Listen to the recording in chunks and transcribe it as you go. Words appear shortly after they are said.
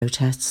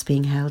Protests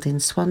being held in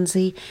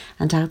Swansea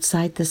and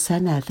outside the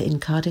Senedd in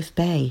Cardiff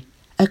Bay.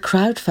 A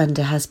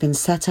crowdfunder has been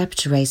set up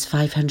to raise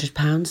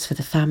 £500 for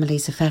the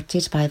families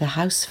affected by the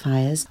house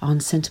fires on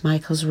St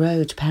Michael's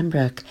Road,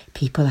 Pembroke.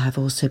 People have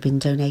also been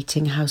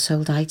donating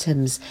household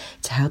items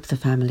to help the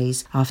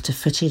families after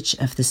footage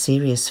of the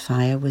serious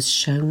fire was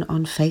shown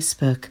on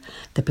Facebook.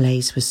 The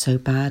blaze was so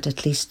bad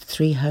at least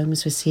 3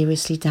 homes were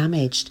seriously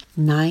damaged.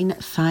 9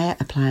 fire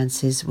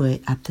appliances were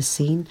at the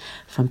scene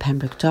from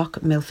Pembroke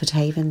Dock, Milford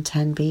Haven,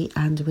 Tenby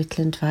and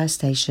Whitland fire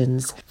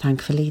stations.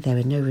 Thankfully, there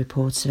were no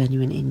reports of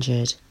anyone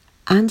injured.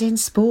 And in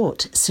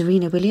sport,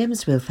 Serena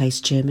Williams will face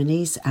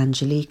Germany's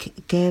Angelique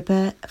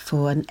Kerber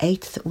for an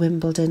 8th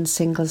Wimbledon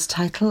singles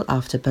title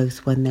after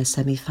both won their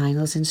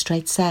semi-finals in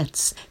straight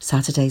sets.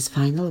 Saturday's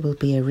final will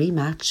be a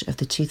rematch of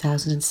the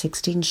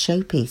 2016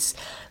 showpiece,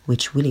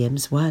 which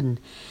Williams won.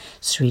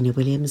 Serena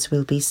Williams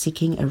will be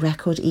seeking a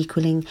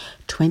record-equalling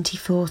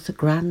 24th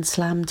Grand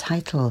Slam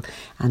title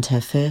and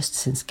her first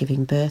since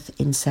giving birth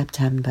in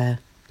September.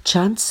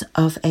 Chants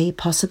of a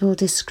possible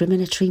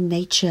discriminatory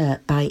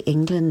nature by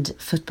England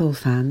football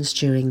fans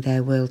during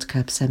their World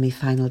Cup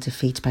semi-final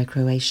defeat by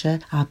Croatia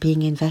are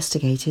being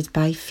investigated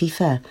by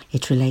FIFA.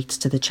 It relates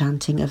to the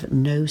chanting of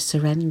 "No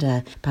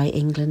Surrender" by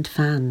England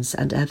fans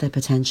and other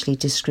potentially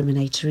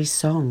discriminatory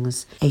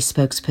songs. A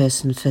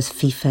spokesperson for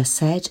FIFA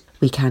said,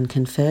 "We can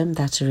confirm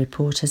that a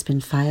report has been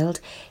filed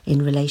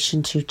in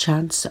relation to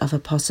chants of a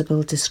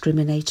possible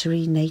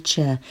discriminatory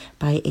nature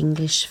by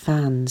English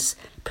fans.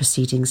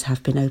 Proceedings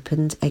have been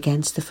opened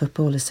against the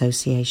Football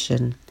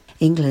Association."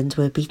 England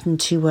were beaten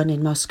 2-1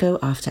 in Moscow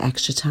after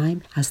extra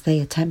time as they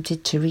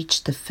attempted to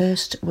reach the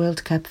first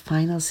World Cup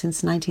final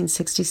since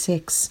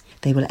 1966.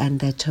 They will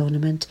end their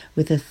tournament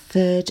with a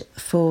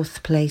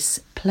 3rd-4th place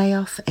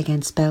playoff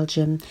against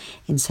Belgium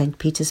in St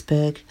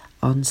Petersburg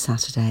on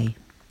Saturday.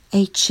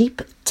 A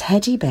cheap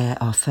teddy bear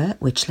offer,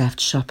 which left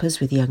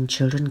shoppers with young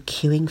children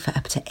queuing for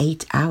up to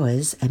 8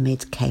 hours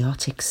amid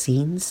chaotic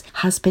scenes,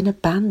 has been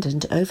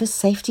abandoned over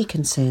safety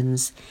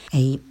concerns.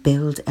 A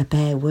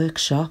Build-A-Bear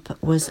workshop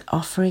was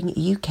offering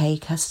UK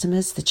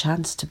customers the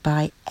chance to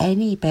buy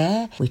any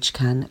bear, which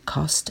can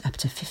cost up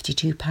to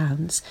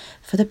 £52,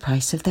 for the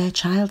price of their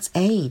child's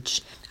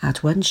age.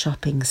 At one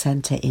shopping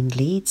centre in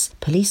Leeds,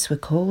 police were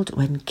called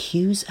when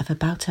queues of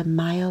about a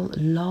mile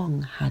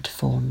long had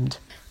formed.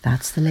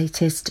 That's the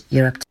latest.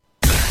 You're up to...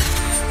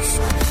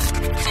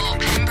 For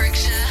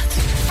Pembrokeshire,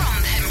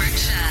 from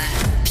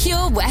Pembrokeshire,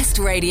 Pure West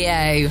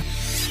Radio.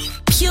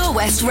 Pure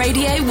West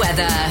Radio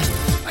weather.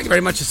 Thank you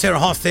very much to Sarah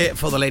Hoss there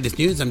for the latest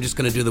news. I'm just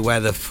going to do the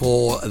weather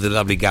for the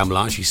lovely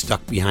Gabalar. She's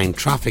stuck behind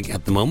traffic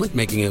at the moment,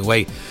 making her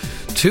way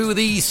to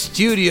the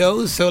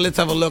studios. So let's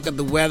have a look at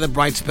the weather.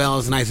 Bright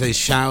spells, nice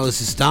showers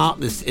to start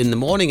this in the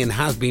morning, and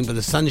has been, but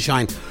the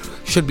sunshine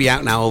should be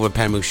out now over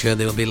Pembrokeshire.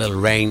 There will be a little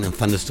rain and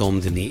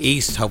thunderstorms in the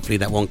east. Hopefully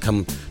that won't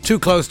come too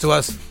close to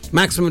us.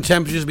 Maximum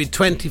temperatures will be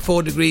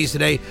 24 degrees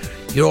today.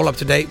 You're all up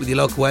to date with your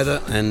local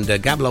weather, and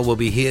Gabrielle will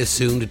be here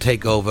soon to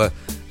take over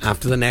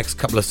after the next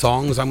couple of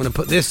songs. I'm going to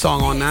put this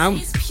song on now.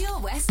 Pure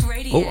West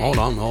Radio. Oh, hold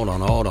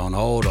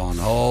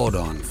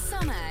on.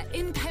 Summer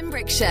in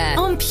Pembrokeshire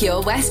on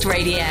Pure West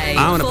Radio.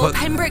 For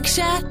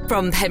Pembrokeshire,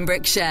 from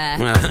Pembrokeshire.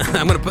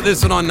 I'm going to put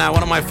this one on now.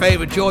 One of my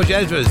favourite George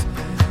Ezra's.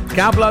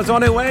 Gabalar's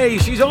on her way.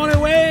 She's on her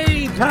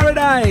way.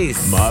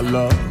 Paradise. My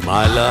love.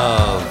 My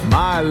love.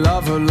 My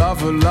lover,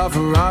 lover,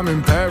 lover. I'm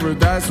in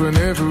paradise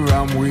whenever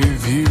I'm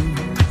with you.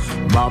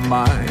 My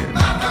mind.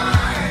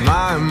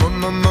 My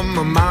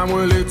mind.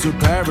 Well, it's a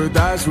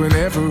paradise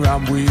whenever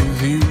I'm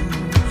with you.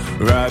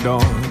 Ride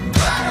on.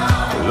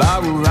 Well, I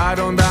will ride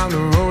on down the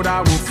road.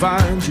 I will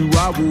find you.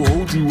 I will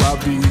hold you. I'll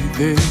be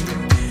there.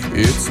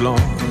 It's long.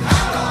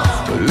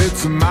 Well,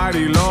 it's a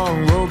mighty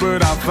long road,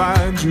 but I'll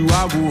find you.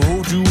 I will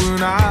hold you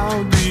and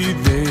I'll be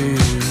there.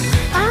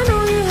 I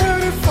know you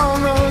heard it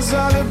from those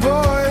other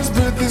boys,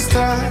 but this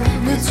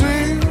time it's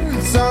real.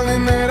 It's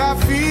something that I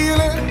feel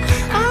it.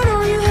 I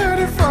know you heard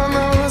it from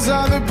those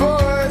other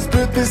boys,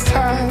 but this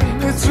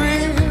time it's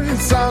real.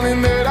 It's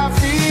something that I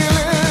feel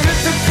it.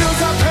 If it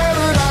feels like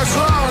paradise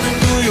running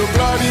through your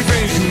bloody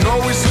veins, you know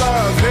it's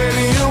love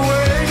heading your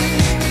way.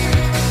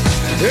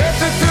 If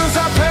it feels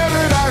like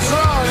paradise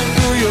running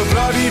through your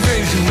bloody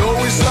veins, you know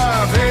it's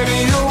love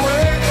heading your way.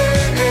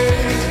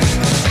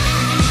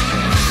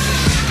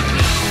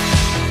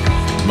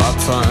 My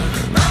time,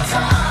 my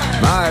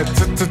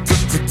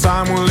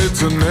time, well,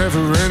 it's a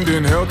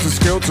never-ending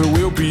helter-skelter.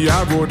 We'll be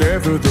out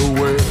whatever the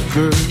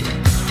weather.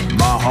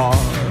 My heart,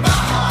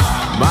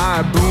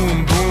 my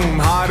boom, boom,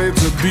 heart,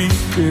 it's a beat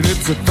and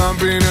it's a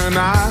thumping and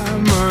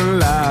I'm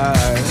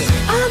alive.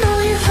 I know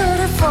you heard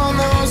it from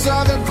those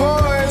other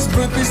boys,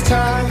 but this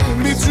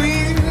time it's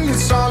real.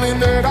 It's something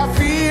that I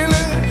feel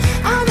it.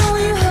 I know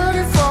you heard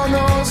it from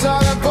those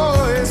other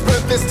boys,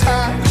 but this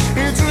time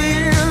it's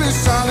real. It's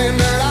something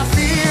that I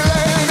feel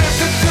it.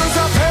 If it feels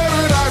like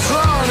paradise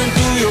running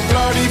through your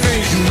bloody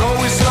veins, you know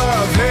it's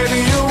love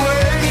heading your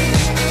way.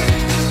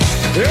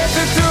 If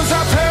it feels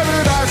like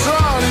paradise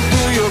running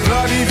through your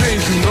bloody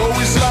veins, you know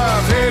it's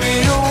love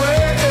heading your way.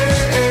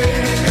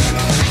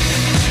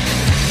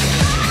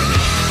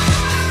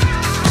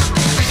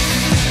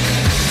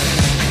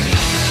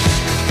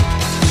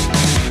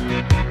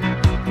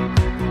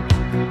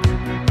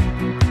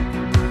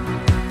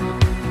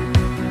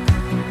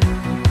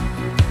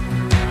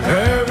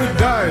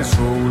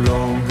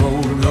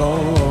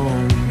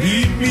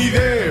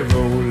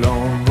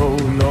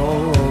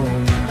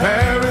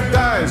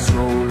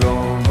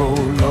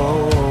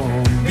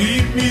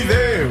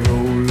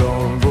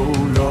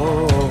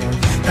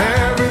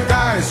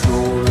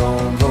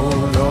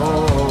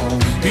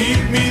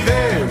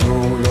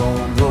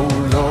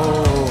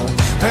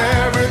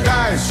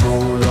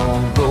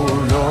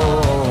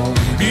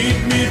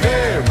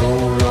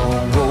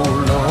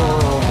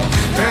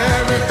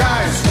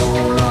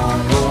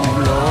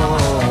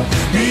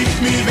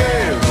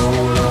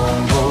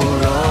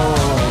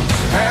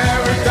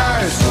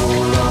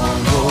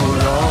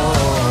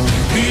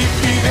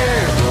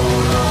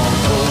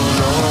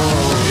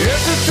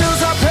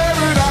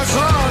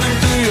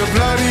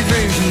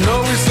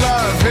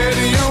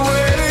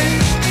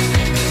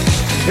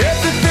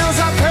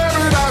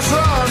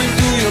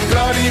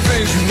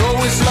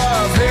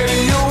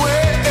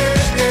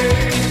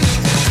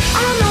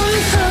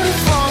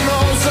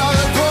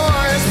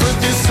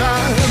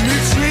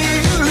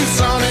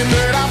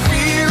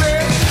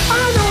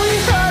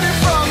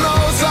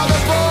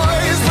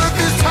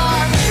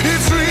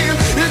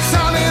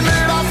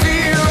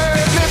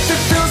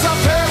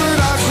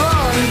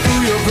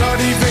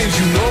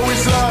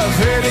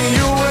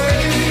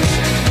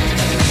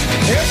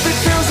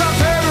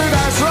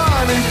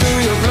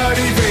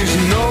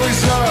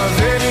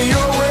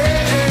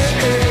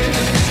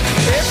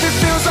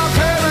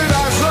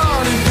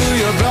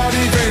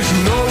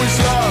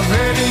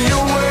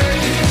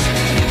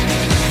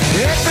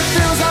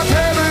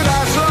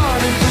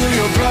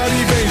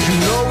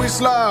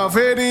 love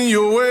heading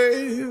your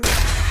way.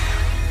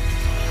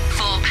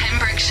 For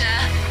Pembrokeshire,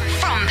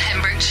 from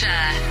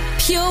Pembrokeshire,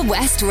 Pure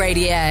West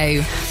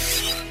Radio.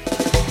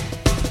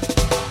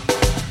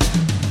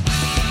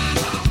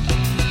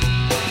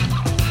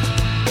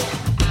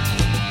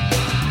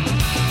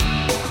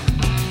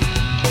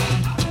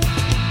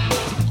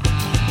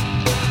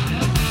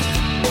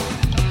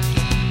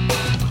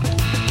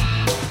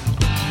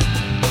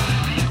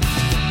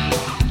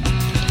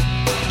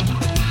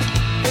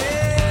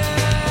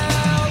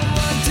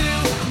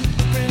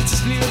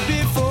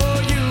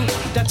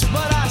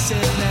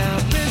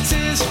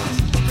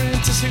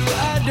 Who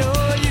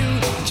adore you,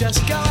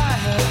 just go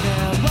ahead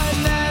now.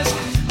 One has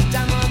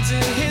diamonds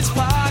in his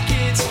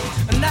pockets,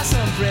 and that's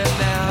some bread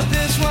now.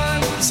 This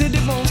one said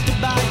he wants to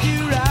buy you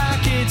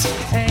rockets,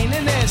 ain't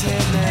in his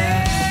head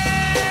now.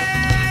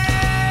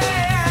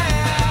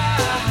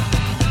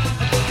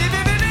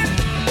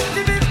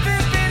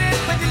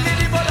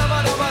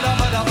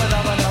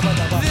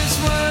 This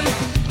one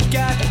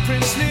got a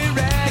princely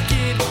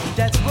racket,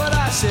 that's what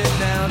I said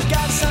now.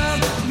 Got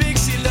some big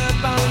seal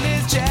up on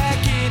his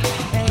jacket.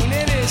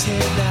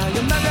 Head now,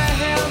 you marry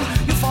him,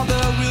 your father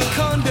will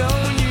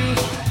condone you.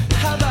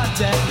 How about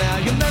that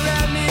now? You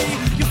marry me,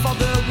 your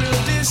father will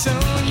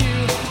disown you.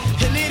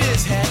 He'll eat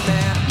his head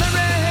now.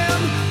 Marry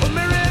him or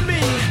marry me,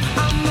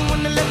 I'm the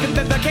one that left him,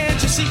 baby, can't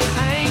you see?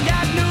 I ain't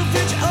got no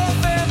picture or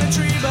family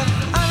tree, but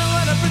I know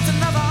what a prince and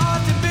lover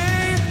ought to be.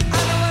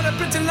 I know what a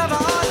prince and lover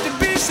ought to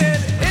be.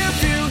 Said if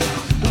you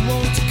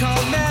want to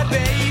call me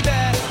baby,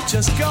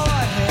 just go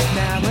ahead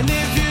now. And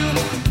if you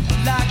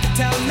like to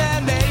tell me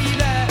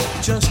baby,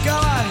 just go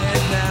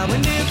ahead now.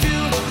 And if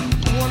you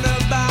wanna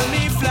buy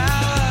me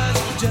flowers,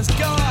 just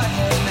go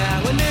ahead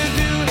now. And if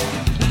you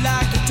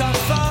like to talk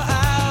for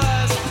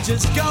hours,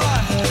 just go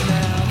ahead now.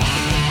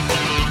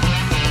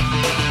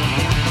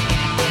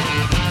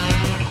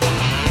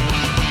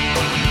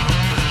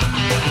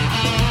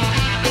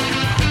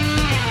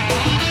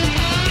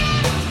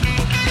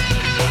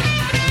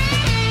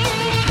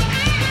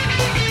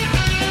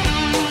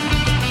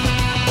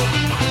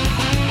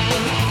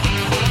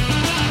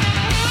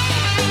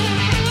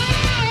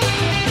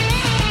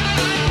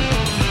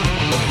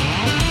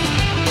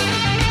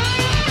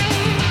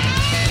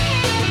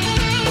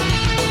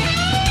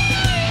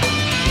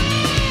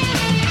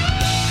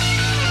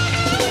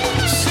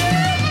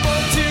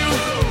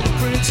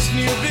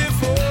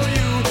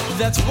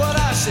 That's what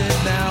I said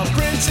now.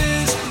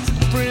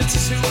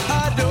 Princes who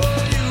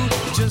adore you,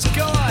 just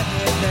go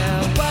ahead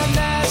now. One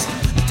has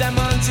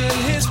diamonds in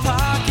his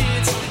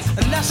pockets,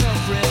 and that's some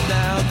bread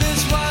now.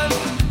 This one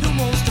who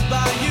wants to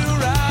buy you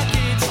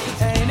rockets,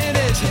 ain't in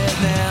his head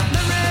now.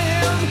 Marry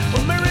him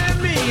or marry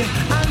me,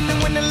 I'm the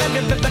one that love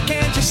you, but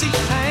can't you see?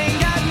 I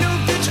ain't got no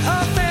picture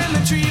or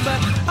family tree, but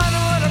I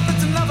know what a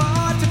prince and lover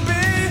ought to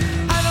be.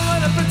 I know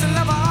what a prince and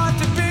lover ought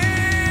to be.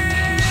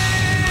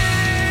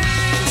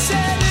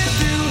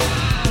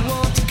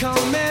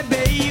 Call me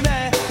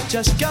baby,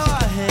 just go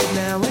ahead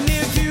now. And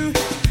if you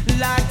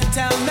like to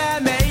tell me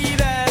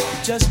maybe,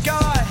 just go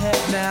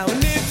ahead now.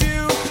 And if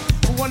you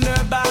wonder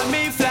about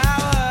me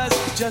flowers,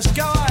 just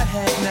go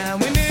ahead now.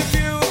 And if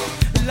you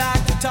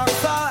like to talk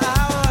for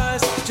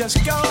hours, just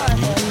go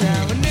ahead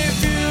now. And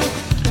if you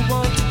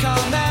want to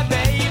call me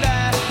baby,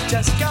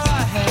 just go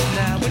ahead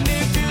now. And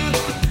if you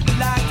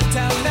like to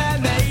tell me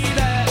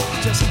maybe,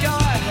 just go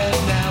ahead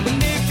now.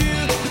 And if you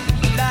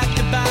like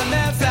to buy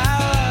me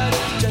flowers,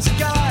 just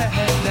go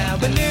ahead now.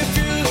 And if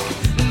you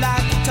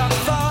like to talk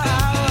for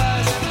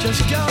hours,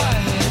 just go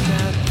ahead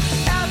now.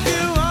 If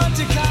you want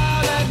to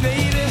call it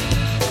baby,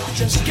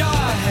 just go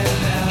ahead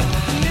now.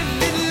 And if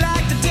you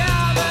like to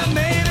tell me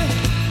maybe,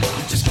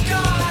 just go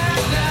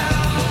ahead now.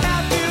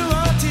 If you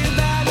want to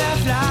buy me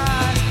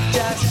flowers,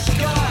 just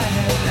go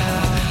ahead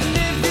now. And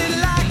if you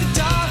like to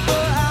talk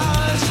for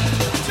hours,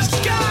 just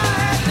go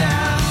ahead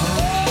now.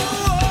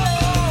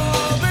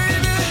 Oh,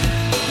 baby,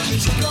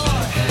 just go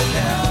ahead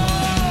now.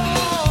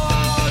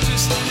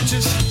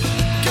 Just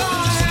go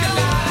ahead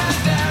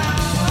now.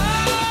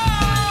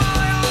 Oh,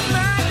 your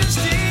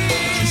majesty.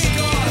 Just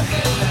go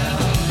ahead now.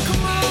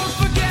 Come on,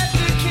 forget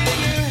the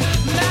king.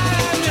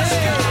 Just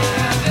go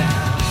ahead now.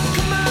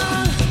 Come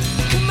on,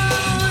 come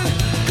on,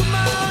 come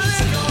on.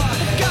 Let's go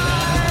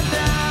ahead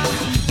now.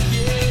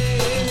 Yeah.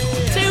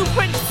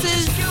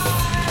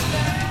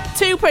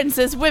 Two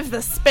princes with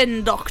the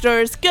spin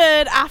doctors.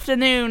 Good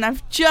afternoon.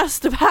 I've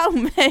just about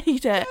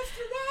made it.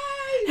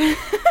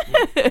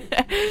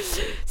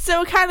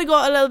 So I kind of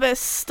got a little bit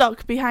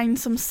stuck behind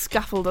some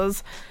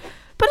scaffolders,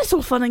 but it's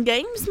all fun and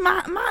games.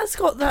 Matt's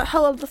got the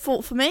hell of the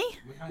fault for me.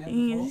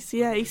 He's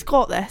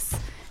got this.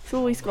 He's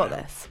always got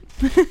this.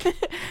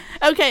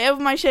 Okay,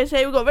 over my show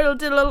today we've got Riddle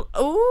Diddle.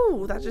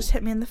 Oh, that just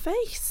hit me in the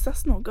face.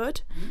 That's not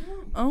good.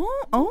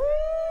 Oh,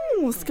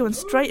 it's going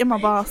straight in my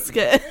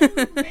basket.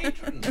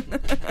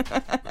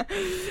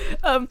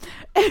 Over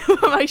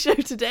my show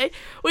today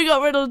we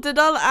got Riddle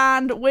Diddle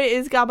and Where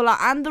is Gabalar,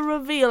 and the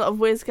reveal of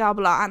Where's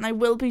Gabalar, and I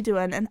will be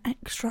doing an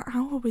extra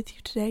hour with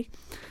you today.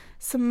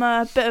 Some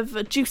bit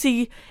of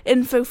juicy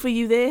info for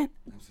you there.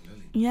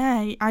 Absolutely.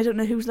 Yeah, I don't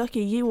know who's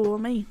lucky, you or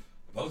me.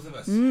 Both of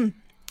us.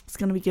 It's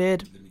going to be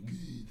good.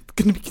 It's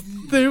going to be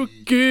so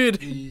good.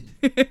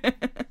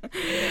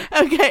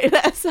 Okay,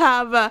 let's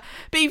have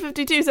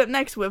B52's up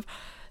next with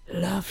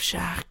Love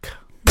Shack.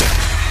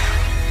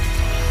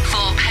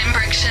 For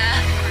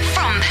Pembrokeshire,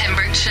 from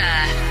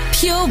Pembrokeshire,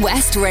 Pure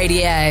West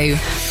Radio.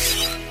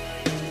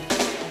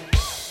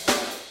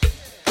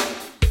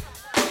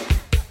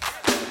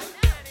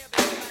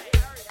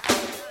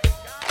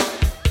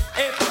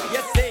 If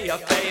you see a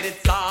faded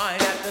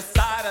sign at the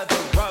side of the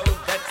road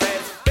that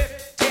says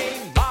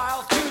 15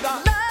 miles to the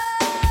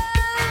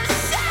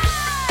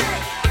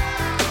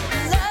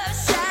Love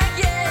Shack,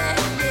 yeah,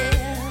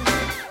 yeah.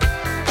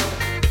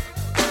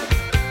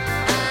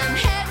 I'm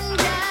heading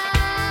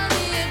down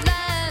the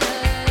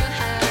Atlanta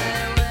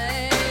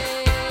highway,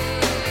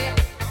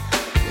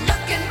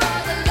 looking for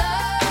the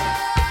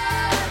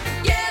love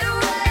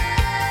getaway,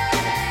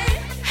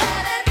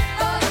 headed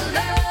for the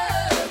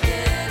love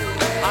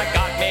getaway. I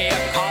got me a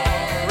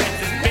car,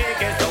 it's as big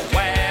as a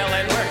wagon.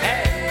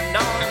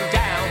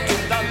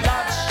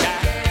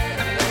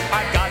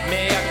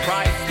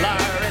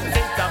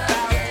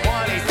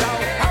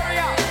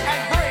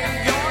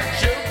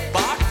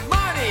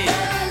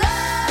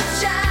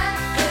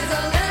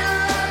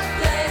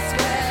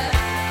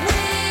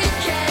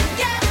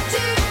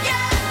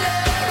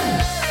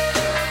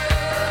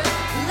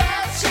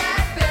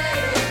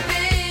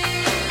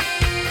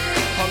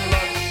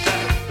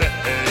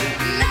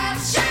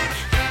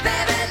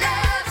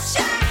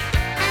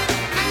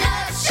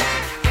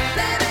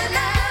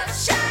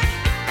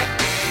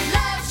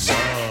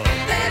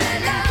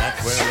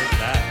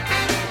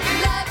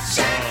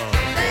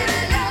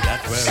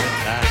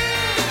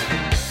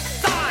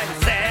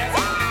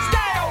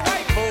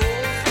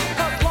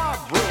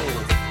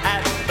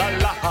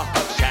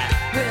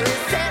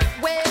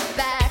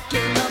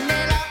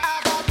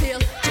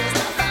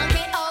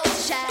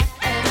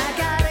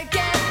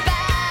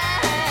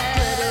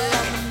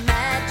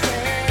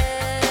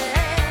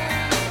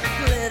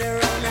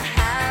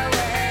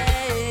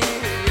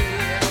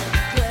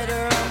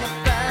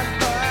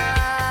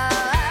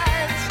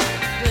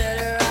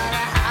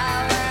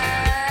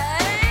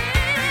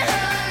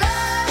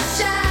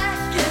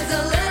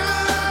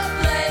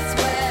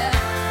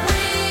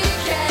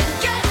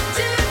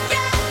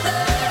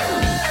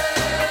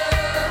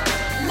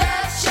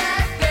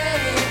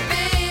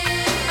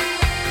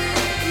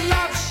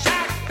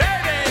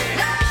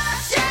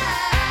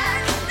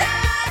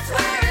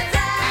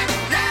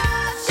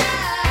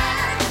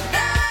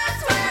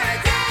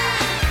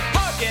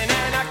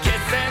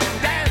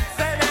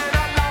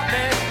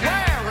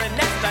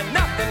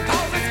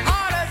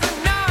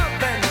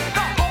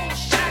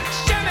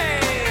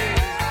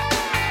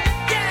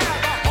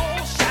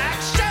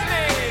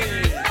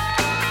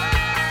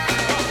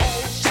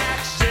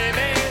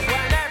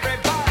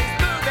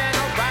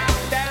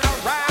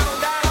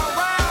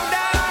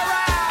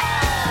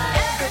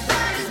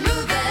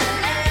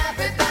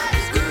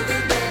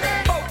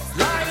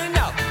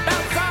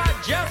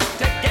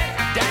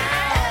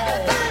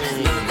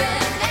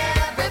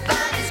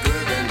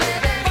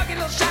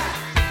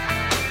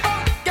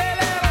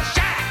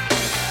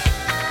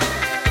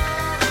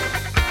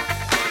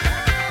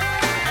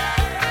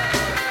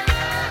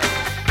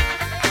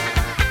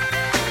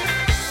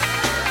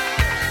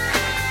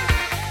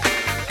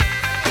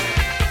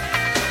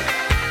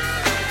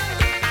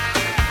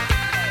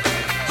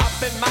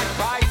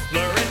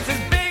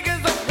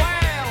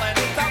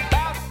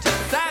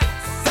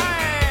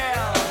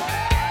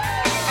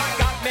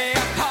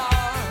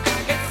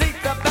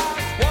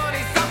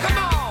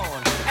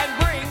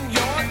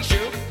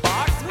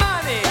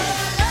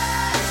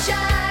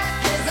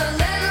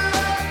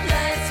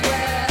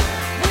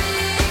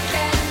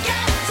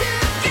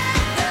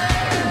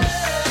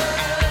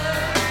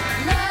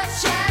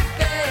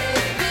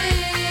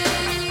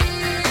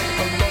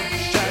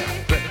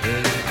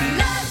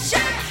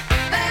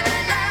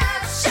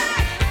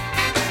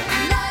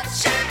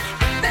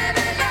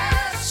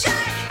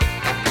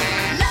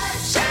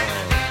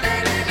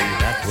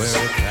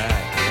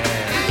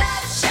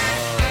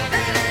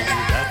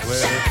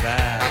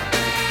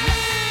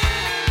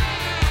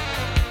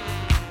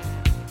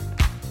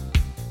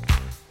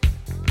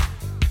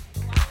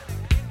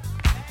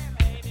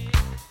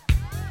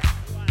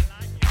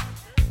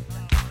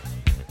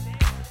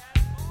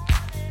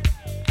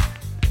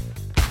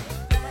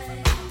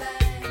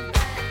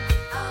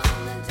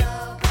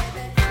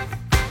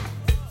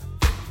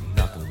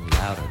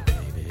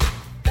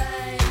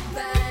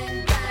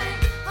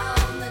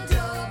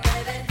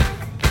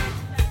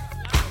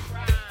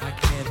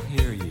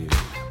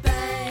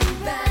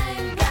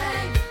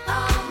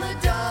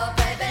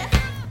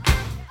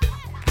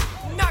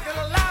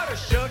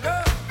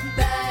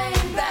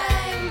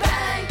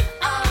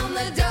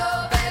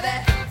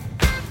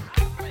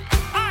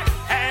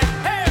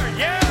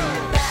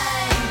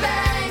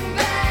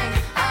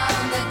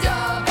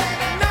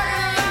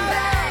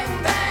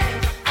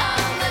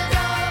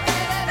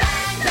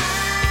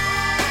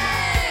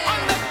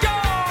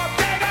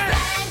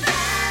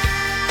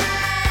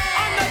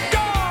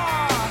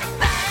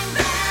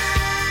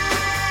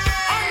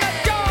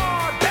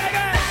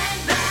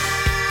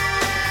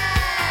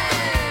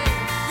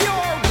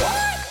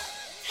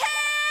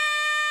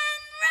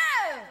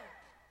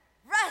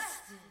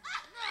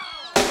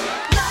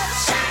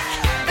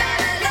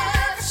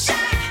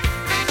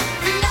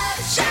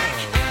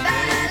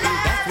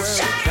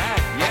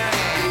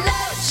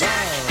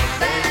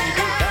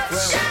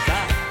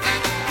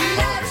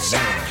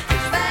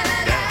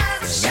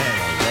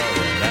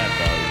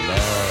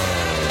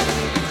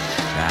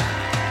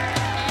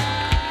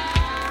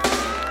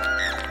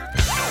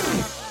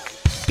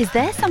 Is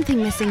there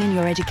something missing in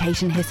your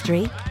education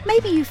history?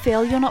 Maybe you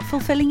feel you're not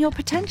fulfilling your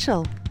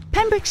potential.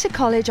 Pembrokeshire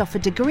College offer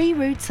degree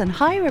routes and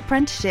higher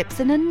apprenticeships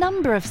in a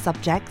number of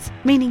subjects,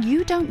 meaning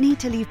you don't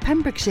need to leave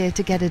Pembrokeshire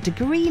to get a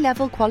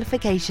degree-level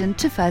qualification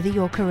to further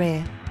your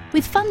career.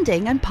 With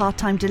funding and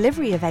part-time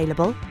delivery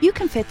available, you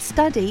can fit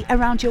study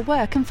around your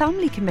work and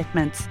family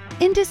commitments.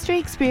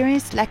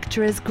 Industry-experienced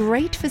lecturers,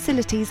 great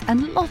facilities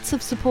and lots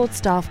of support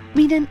staff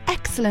mean an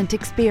excellent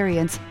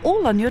experience,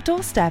 all on your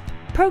doorstep.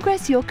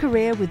 Progress your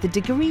career with the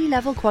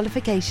degree-level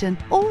qualification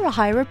or a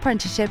higher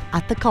apprenticeship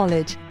at the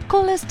college.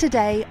 Call us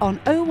today on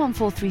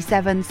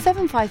 01437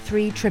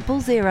 753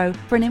 000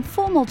 for an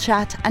informal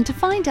chat and to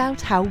find out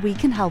how we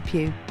can help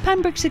you.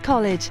 Pembrokeshire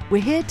College,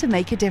 we're here to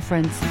make a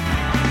difference.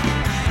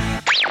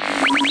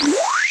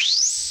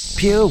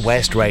 Pure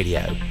West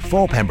Radio.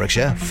 For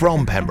Pembrokeshire,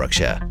 from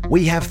Pembrokeshire.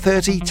 We have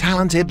 30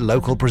 talented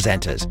local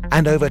presenters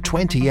and over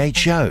 28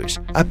 shows,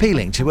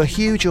 appealing to a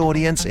huge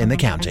audience in the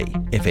county.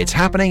 If it's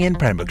happening in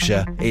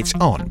Pembrokeshire, it's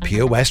on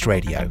Pure West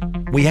Radio.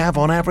 We have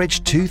on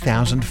average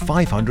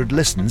 2,500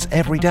 listens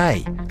every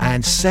day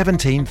and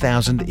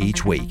 17,000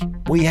 each week.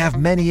 We have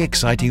many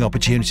exciting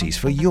opportunities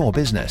for your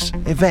business,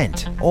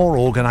 event or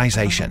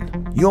organisation.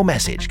 Your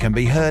message can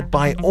be heard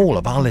by all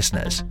of our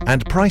listeners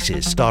and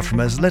prices start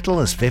from as little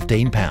as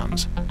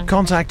 £15.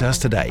 Contact us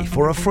today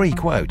for a free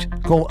quote.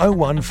 Call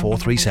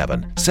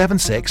 01437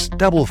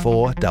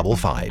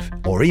 764455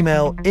 or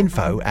email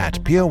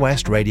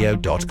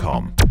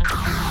info@purewestradio.com.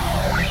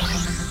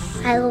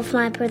 I love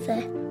my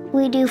brother.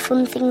 We do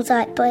fun things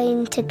like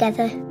playing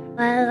together.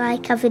 I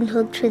like having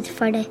hugs with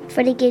Freddie.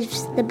 Freddie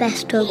gives the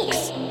best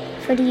hugs.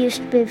 Freddie used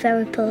to be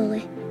very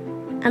poorly,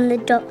 and the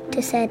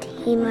doctor said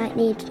he might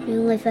need a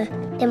new liver.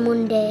 Then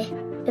one day,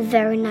 a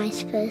very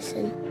nice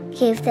person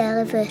gave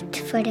their liver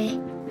to Freddie.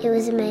 It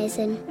was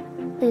amazing.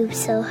 We were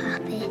so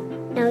happy.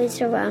 Now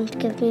he's around to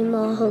give me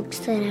more hugs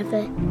than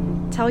ever.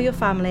 Tell your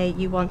family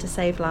you want to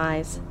save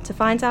lives. To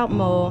find out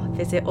more,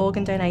 visit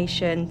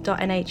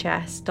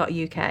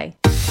organdonation.nhs.uk.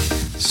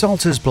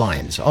 Salters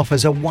Blinds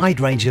offers a wide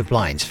range of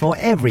blinds for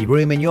every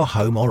room in your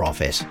home or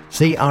office.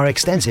 See our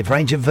extensive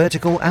range of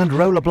vertical and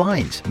roller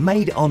blinds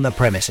made on the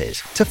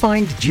premises to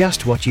find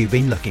just what you've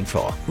been looking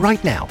for.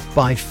 Right now,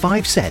 buy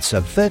 5 sets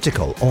of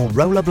vertical or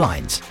roller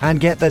blinds and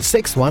get the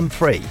 6th one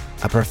free.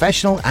 A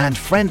professional and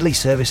friendly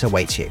service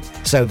awaits you.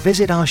 So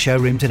visit our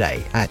showroom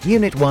today at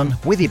Unit 1,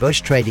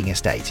 Withybush Trading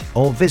Estate,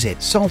 or visit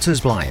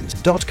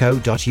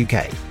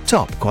saltersblinds.co.uk.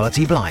 Top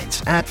quality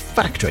blinds at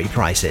factory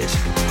prices.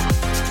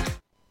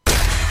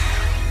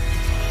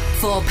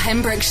 For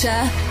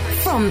Pembrokeshire,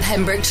 from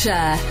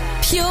Pembrokeshire,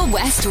 Pure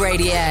West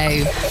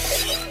Radio.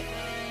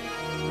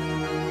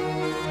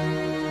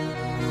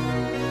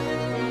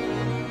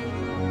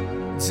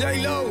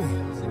 J-Lo,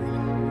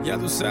 ya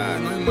tú sabes,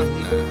 no hay más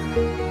nada.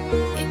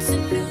 It's a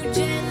new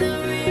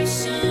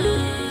generation.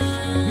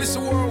 Mr.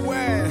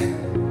 Worldwide,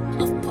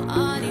 of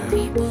party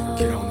people.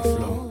 get on the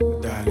floor,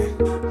 darling,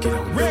 get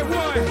on the Red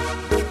one.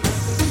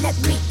 Let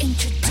me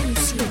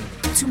introduce you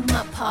to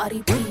my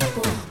party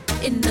people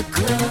in the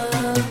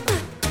club.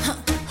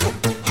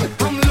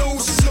 I'm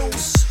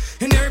loose,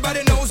 and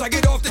everybody knows I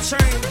get off the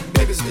train.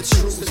 Baby,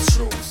 it's the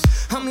truth.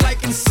 I'm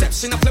like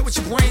Inception, I play with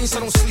your brains, I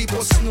don't sleep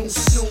or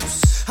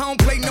snooze. I don't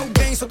play no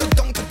games, so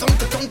don't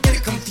get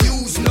it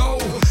confused, no.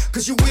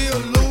 Cause you will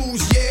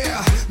lose,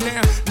 yeah.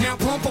 Now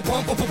pump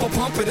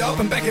it up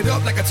and back it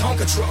up like a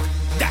Tonka truck.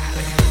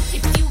 Darling.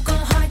 If you go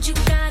hard, you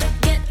gotta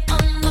get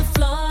on the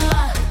floor.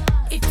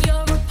 If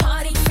you're a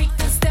party freak,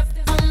 then step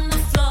on the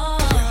floor.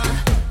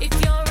 If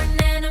you're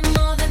an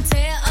animal, then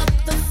tear up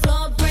the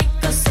floor. Break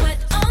a sweat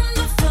on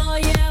the floor,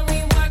 yeah,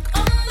 we work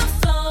on the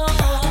floor.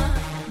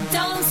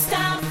 Don't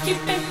stop,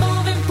 keep it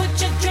moving,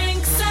 put your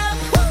drinks up.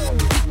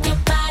 Pick your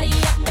body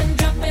up and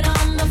drop it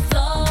on the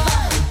floor.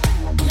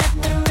 Let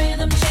the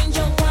rhythm change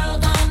your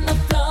world on the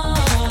floor.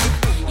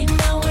 You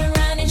know we're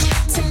running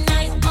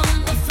tonight on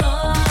the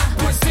floor.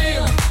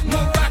 Brazil,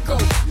 Morocco,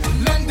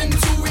 London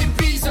to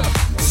Ibiza,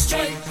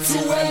 straight to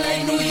LA,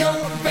 New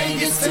York,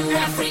 Vegas to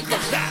Africa.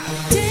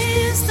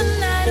 Dance the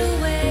night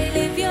away,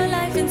 live your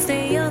life and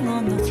stay young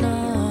on the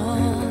floor.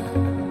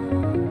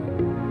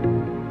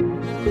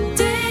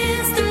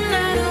 Dance the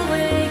night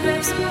away,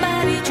 grab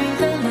somebody, drink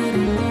a little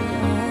more.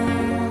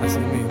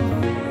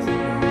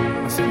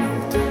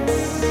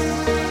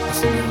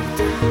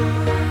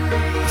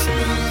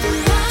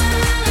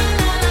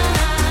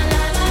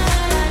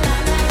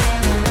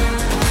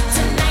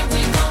 Tonight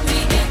we gon' be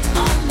it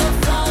on the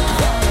floor.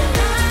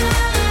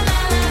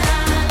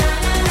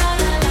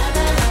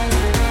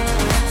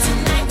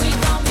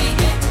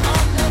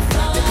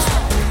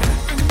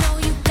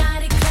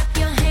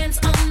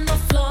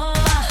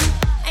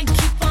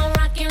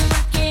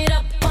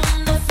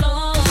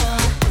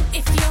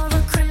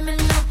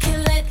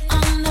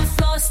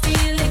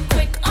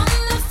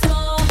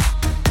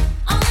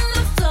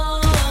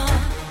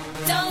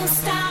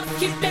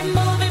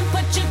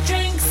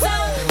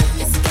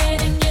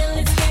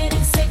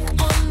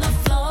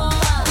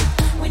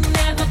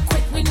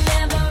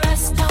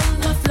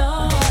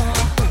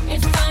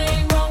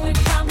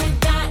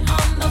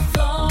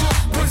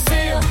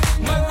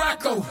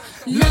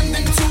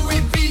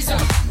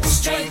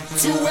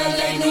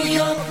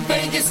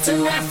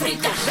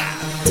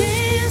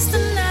 Dance the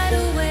night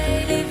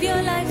away, live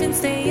your life and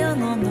stay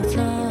young on the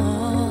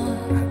floor.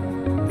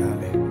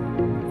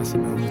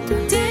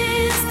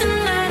 Dance the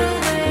night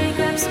away,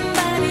 grab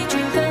somebody,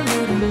 drink a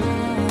little more.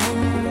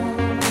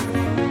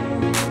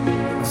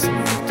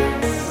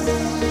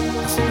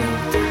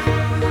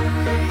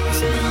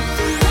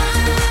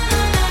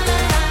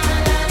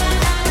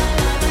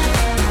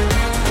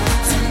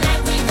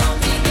 Tonight we gon'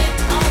 get it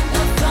on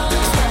the floor.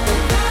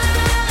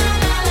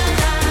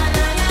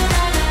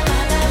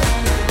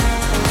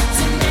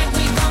 Tonight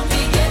we gon'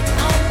 get it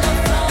on the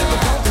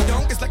floor.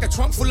 Donk is like a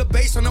trunk full of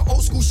bass on an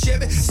old school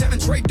Chevy. 7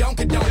 tray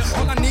Donkey Donk.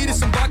 All I need is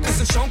some vodka,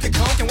 some Shonky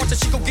Conk, and watch a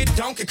chico get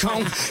Donkey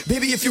Kong.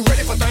 Baby, if you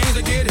ready for things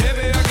to get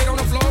heavy, I get on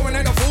the floor and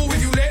act a fool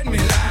if you let me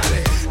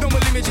lie. Don't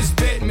believe me, just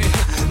bet me.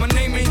 My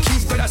name ain't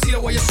Keith, but I see the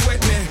way you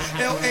sweat me.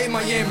 L.A.,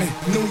 Miami,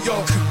 New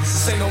York.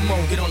 Say no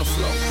more, get on the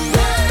floor.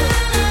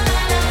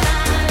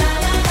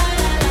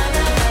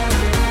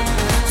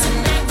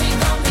 Tonight we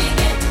gon' get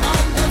it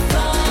on the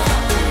floor.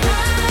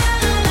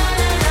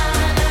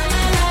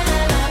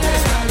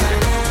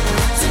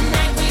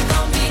 Tonight we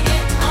gon' get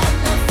it on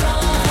the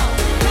floor.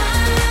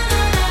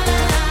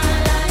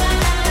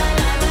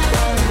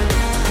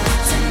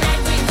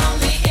 Tonight we gon'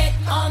 get it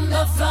on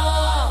the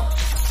floor.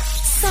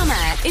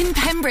 Summer in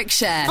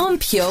Pembrokeshire on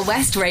Pure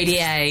West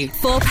Radio.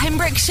 For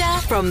Pembrokeshire,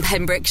 from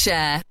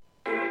Pembrokeshire.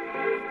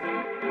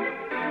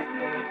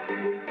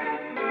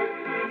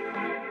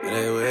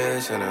 They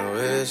wish and they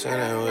wish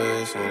and they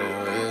wish and they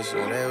wish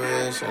and they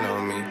wishing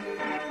on me.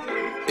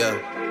 Yeah.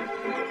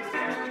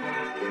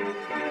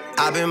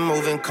 I've been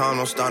moving calm,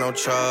 don't start no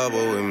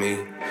trouble with me.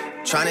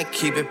 Trying to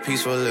keep it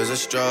peaceful is a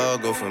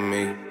struggle for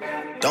me.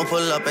 Don't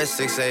pull up at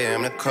 6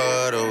 a.m. to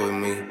cuddle with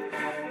me.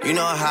 You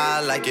know how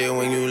I like it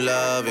when you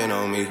loving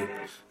on me.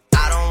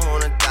 I don't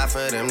wanna die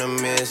for them to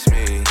miss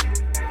me.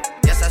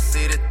 Yes, I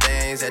see the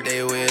things that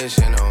they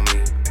wishing on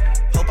me.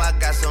 Hope I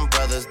got some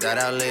brothers that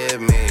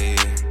outlive me.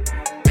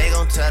 They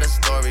gon' tell the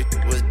story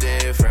was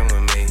different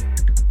with me.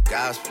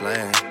 God's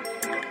plan,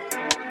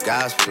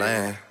 God's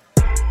plan.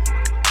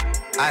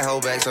 I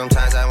hold back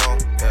sometimes I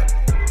won't, yeah.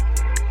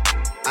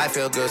 I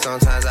feel good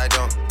sometimes I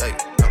don't, hey,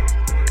 no.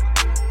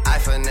 I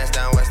finesse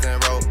down Western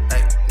Road,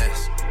 hey,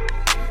 next.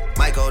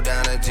 Might go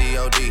down to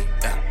G.O.D.,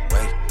 yeah,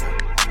 wait.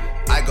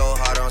 I go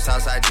hard on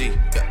Southside G,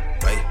 yeah,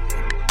 wait.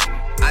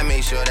 I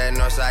make sure that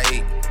Northside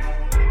eat.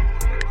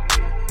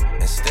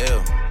 And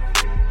still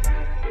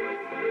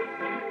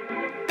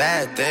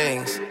bad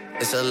things.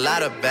 It's a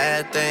lot of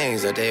bad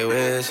things that they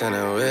wish and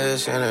they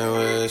wish and they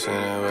wish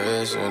and they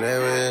wish and they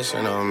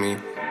wishing on me.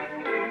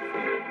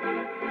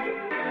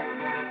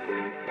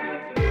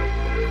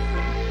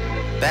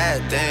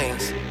 Bad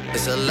things.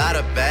 It's a lot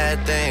of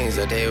bad things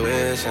that they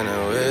wish and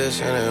they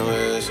wish and they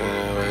wish and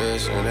they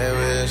wish and they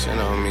wishing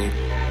on me.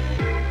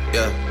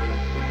 Yeah.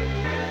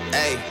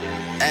 Hey,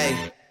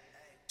 hey.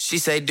 She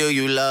say, do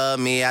you love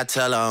me? I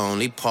tell her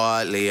only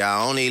partly.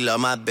 I only love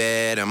my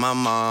bed and my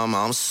mama,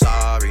 I'm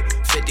sorry.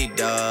 50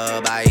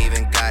 dub, I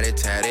even got it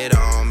tatted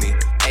on me.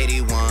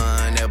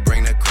 81, they'll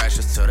bring the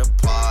crashers to the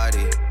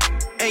party.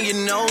 And you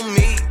know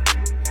me,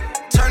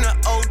 turn the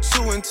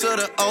 02 into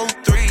the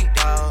 03,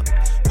 dawg.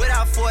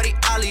 Without 40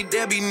 Ollie,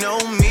 there be no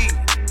me.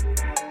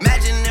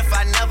 Imagine if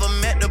I never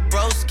met the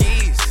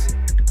broskies.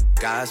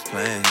 God's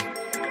plan,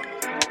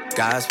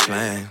 God's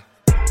plan.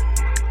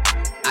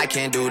 I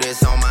can't do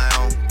this on my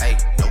own, hey,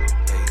 no,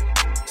 hey.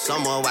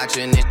 Someone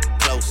watching it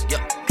close,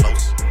 yup,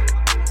 close.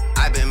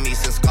 I've been me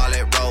since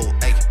Scarlet Road,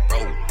 hey,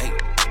 road, hey.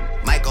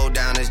 Might go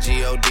down as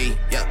G.O.D.,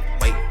 yeah,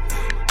 wait.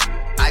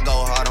 I go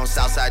hard on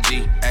Southside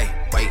G, hey,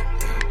 wait.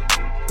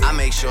 I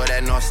make sure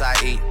that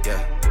Northside eat,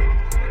 yeah.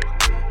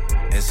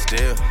 And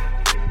still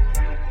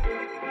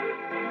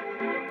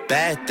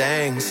bad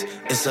things.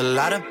 It's a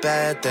lot of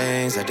bad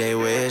things that they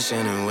wishing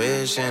and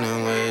wishing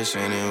and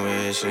wishing and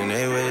wishing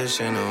they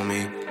wishing on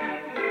me.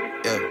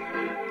 Yeah.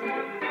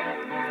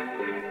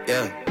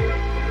 Yeah.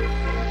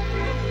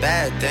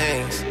 Bad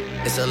things.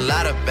 It's a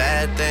lot of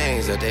bad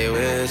things that they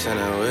wish and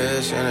they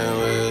wish and they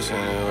wish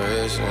and they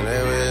wish and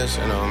they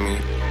wishing on me.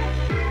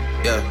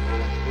 Yeah.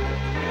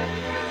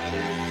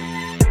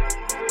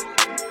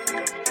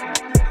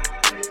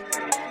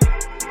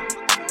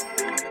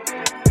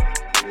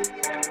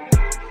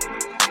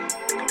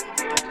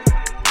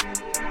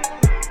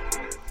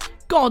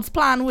 God's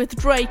Plan with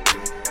Drake.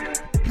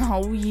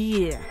 Oh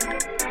yeah.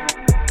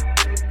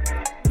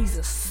 He's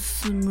a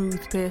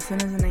smooth person,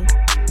 isn't he?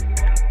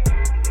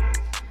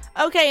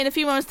 Okay, in a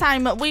few moments'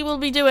 time, we will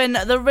be doing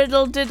the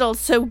Riddle Diddle,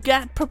 so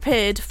get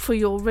prepared for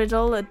your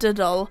Riddle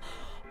Diddle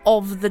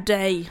of the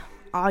day.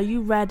 Are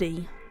you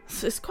ready?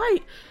 So it's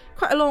quite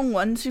a long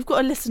one, so you've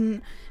got to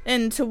listen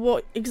into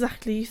what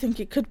exactly you think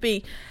it could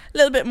be. A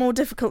little bit more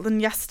difficult than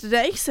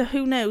yesterday, so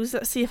who knows?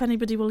 Let's see if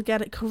anybody will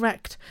get it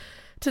correct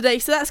today.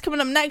 So that's coming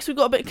up next. We've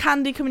got a bit of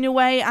Candy coming your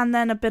way, and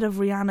then a bit of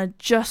Rihanna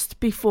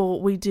just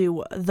before we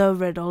do the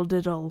Riddle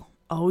Diddle.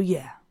 Oh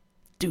yeah,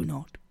 do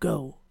not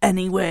go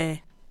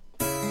anywhere.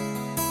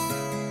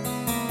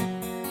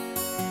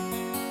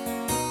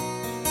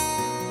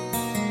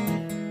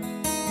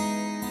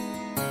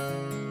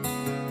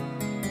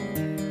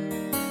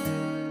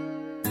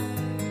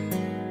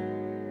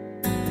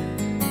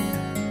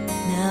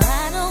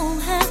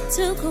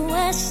 to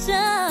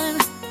question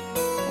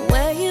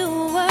where you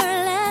were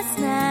last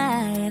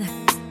night,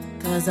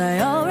 'cause I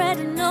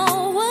already know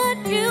what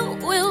you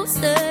will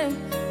say.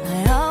 I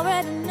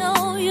already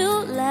know you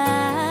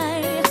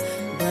lie,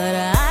 but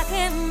I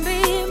can't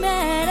be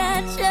mad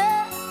at you,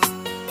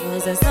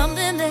 'cause there's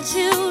something that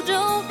you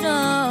don't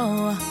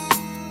know,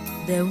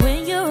 that when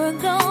you're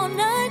gone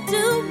I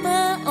do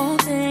my own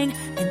thing,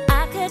 and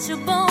I catch a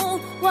bone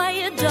while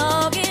you're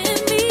dogging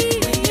me.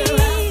 When you're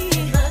out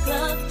in the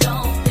club,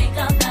 don't think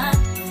I'm not.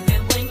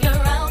 Even when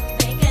you're out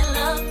making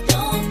love,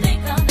 don't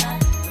think I'm not.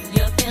 When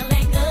you're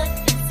feeling good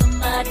in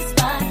somebody's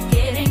spot,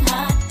 getting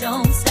hot,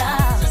 don't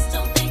stop. Just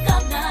don't think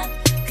I'm not,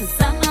 'cause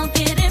I'm out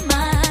getting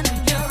mine.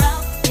 When you're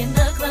out in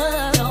the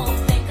club, don't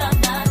think I'm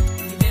not.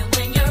 Even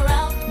when you're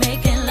out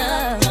making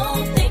love,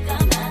 don't think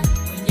I'm not.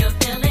 When you're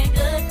feeling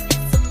good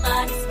in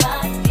somebody's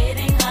spot,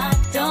 getting hot,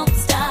 don't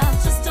stop.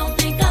 Just don't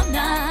think I'm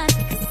not,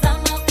 'cause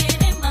I'm out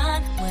getting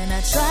mine. When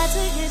I try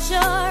to get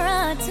your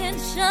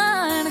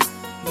attention,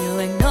 you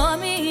ignore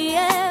me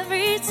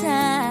every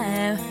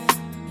time.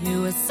 You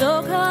were so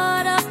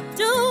caught up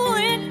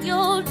doing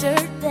your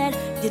dirt that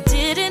you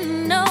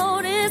didn't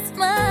notice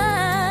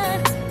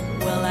mine.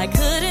 Well, I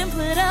couldn't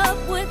put up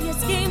with your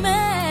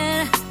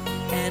scheming,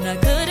 and I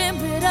couldn't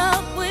put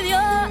up with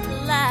your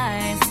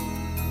lies.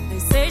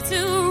 They say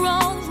two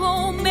wrongs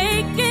won't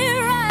make it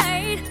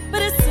right,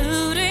 but it's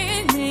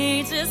suiting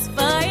me just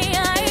fine.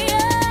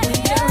 When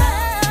you're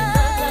out in the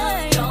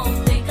club, don't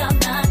think I'm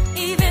not.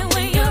 Even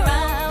when you're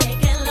out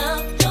making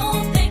love,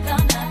 don't think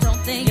I'm not.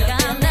 Don't think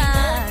I'm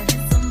not.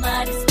 In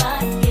somebody's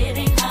spot,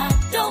 getting hot,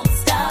 don't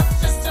stop.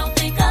 Just don't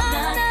think I'm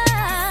not.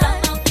 I'm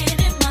out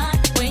getting mine.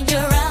 When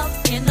you're out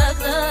in the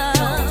club,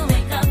 don't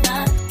think I'm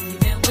not.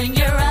 Even when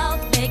you're out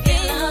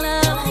making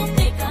love, don't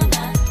think I'm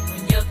not.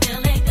 When you're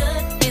feeling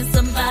good in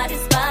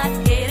somebody's spot,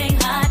 getting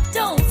hot,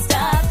 don't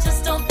stop.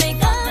 Just don't think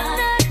I'm not.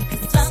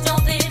 'Cause just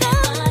don't think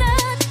I'm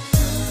not.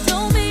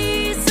 Don't be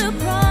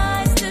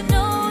surprised to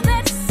know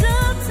that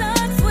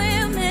sometimes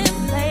women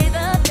play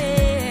the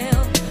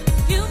field.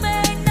 You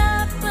may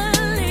not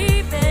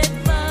believe it,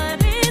 but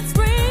it's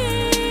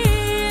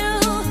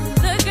real.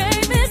 The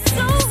game is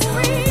so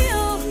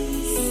real,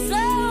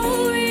 so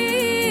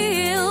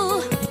real,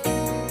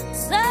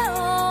 so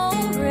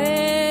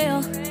real.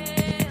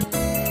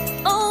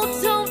 Oh,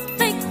 don't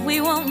think we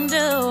won't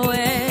do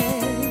it.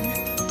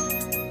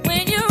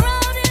 When you're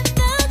out in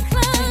the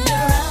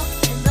club,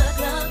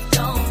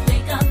 don't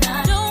think I'm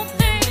not. Don't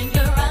think. When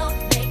you're out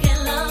making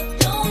love,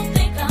 don't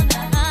think I'm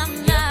not. I'm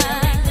not.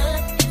 Feeling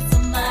good in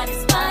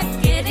somebody's spot,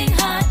 getting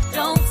hot,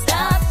 don't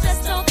stop.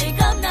 Just don't think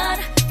I'm not,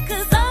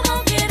 'cause I'm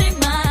out getting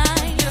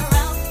mine. You're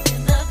out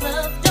in the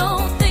club,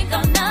 don't think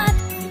I'm not.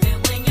 Even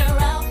when you're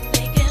out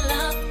making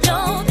love,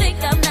 don't think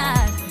I'm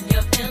not. When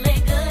you're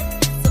feeling good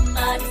in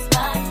somebody's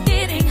spot,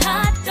 getting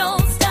hot,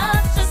 don't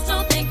stop. Just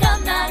don't think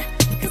I'm not,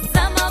 'cause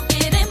I'm out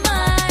getting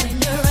mine. When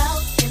you're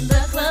out in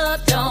the club,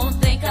 don't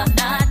think I'm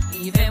not.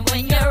 Even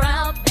when you're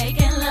out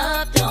making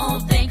love,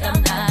 don't think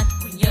I'm not.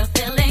 When you're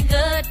feeling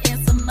good in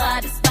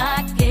somebody's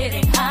spot,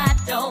 getting hot,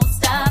 don't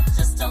stop.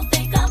 Just don't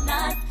think I'm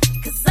not,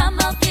 'cause I'm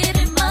out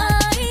getting mine.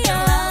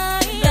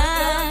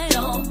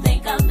 Don't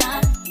think I'm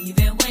not.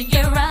 Even when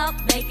you're out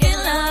making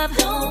love,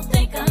 don't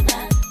think I'm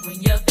not. When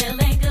you're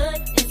feeling good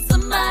in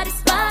somebody's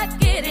spot,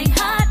 getting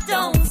hot,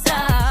 don't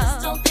stop.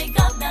 Just don't think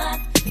I'm not,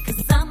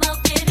 'cause I'm out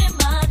getting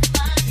mine.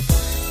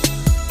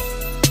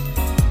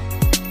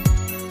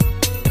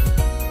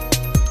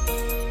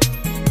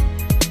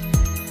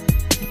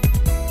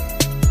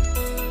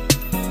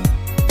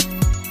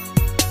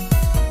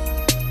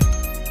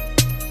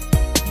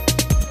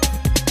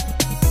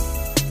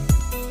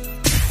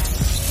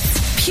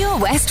 Pure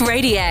West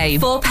Radio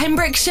for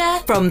Pembrokeshire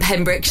from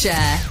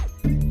Pembrokeshire.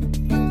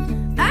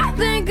 I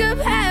think I've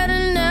had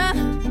enough.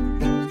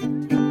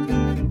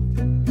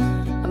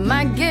 I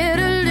might get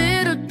a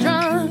little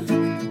drunk.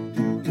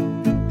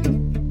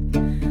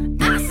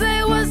 I say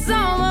what's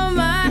on my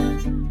mind.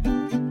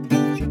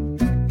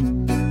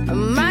 I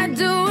might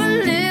do a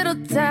little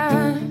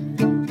time,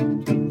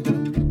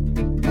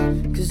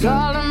 'cause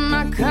all of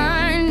my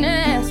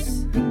kindness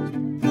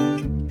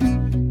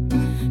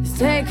is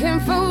taken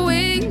for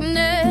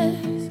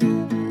weakness.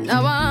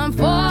 Now I'm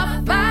 4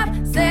 or 5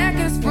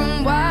 seconds from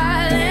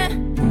wildin',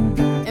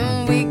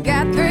 and we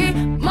got 3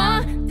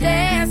 more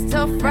days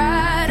till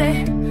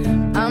Friday.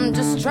 I'm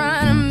just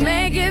trying to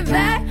make it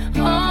back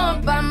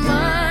home by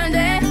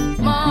Monday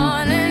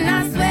morning.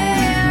 I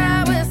swear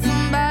I wish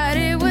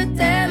somebody would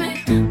tell me,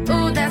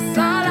 ooh, that's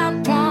all I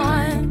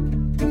want.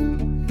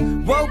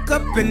 Woke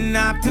up an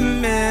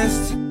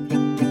optimist.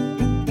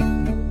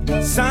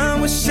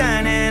 Sun was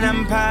shining,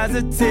 I'm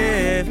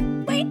positive.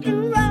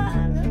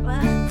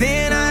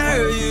 Then I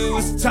heard you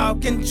was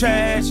talking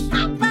trash.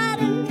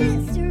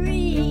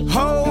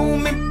 Hold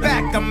me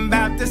back, I'm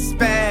about to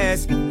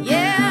spaz.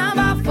 Yeah, I'm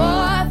about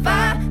 4 or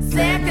 5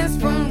 seconds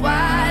from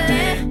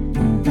wildin',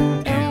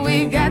 and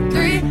we got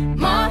 3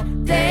 more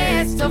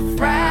days till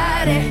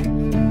Friday.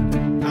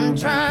 I'm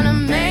trying to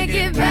make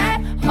it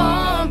back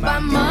home by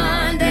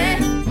Monday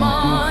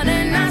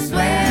morning. I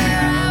swear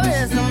I wish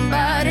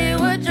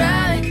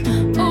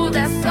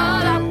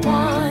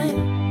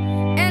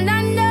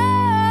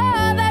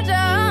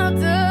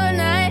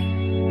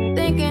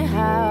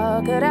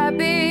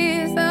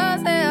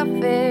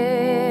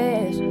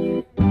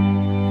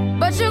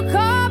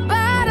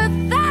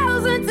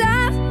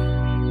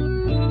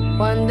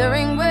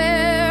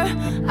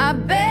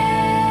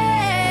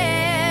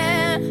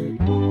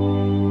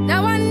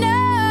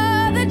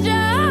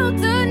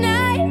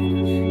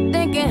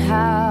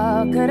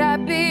Could I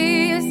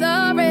be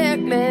so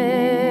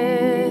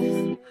reckless?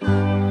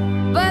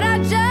 But I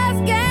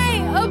just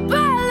can't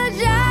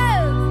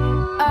apologize.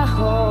 I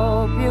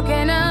hope you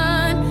can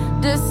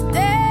understand.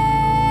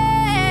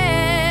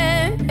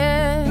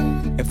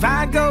 If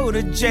I go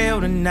to jail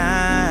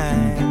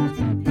tonight,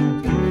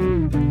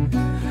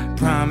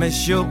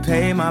 promise you'll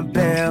pay my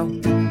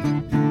bill.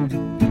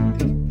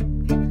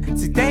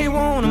 See, they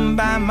wanna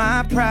buy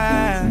my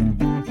pride,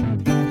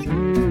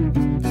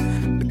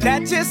 but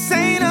that just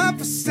ain't up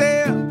for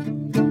sale.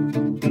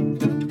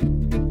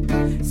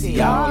 See,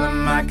 all of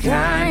my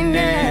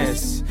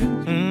kindness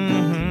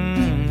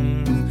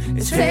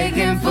is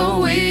taken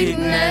for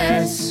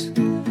weakness.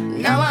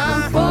 Now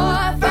I'm 4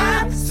 or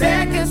 5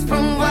 seconds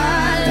from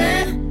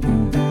wildin',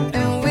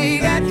 and we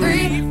got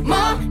 3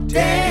 more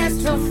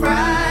days till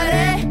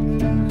Friday.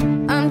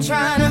 I'm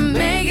trying to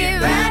make it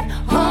back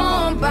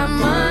home by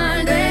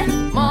Monday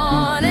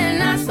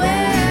morning. I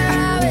swear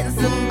I wish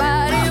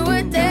somebody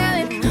would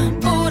tell me,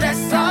 oh,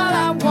 that's all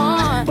I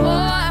want. 4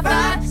 or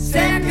 5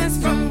 seconds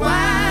from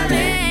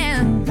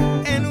wildin',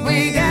 and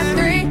we got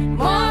 3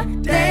 more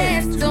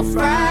days till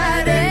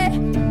Friday.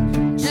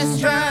 Just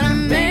trying to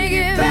make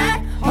it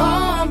back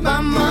home by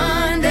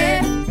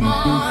Monday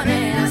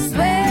morning. I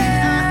swear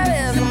I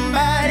wish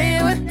somebody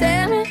would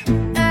tell me,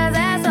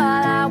 that's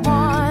all I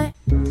want.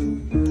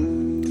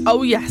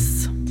 Oh,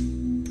 yes.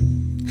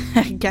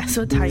 Guess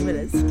what time it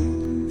is?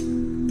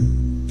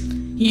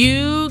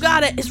 You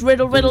got it. It's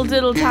riddle, riddle,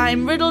 diddle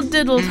time. Riddle,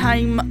 diddle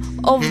time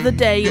of the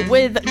day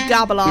with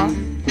Gabalar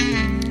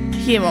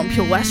here on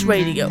Pure West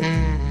Radio.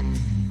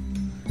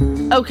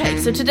 Okay,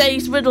 so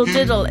today's riddle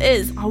diddle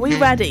is, are we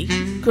ready?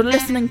 Good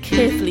listening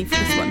carefully for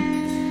this one.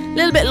 A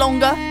little bit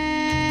longer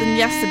than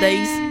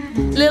yesterday's.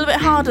 A little bit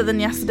harder than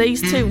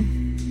yesterday's too.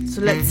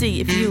 So let's see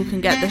if you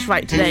can get this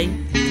right today.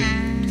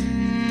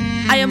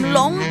 I am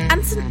long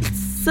and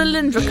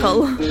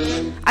cylindrical.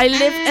 I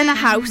live in a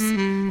house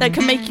that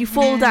can make you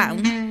fall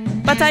down,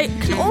 but I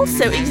can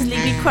also easily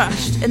be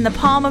crushed in the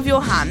palm of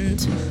your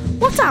hand.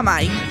 What am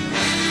I?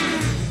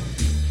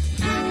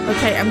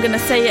 Okay, I'm gonna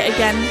say it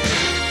again.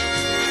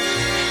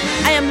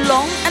 I am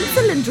long and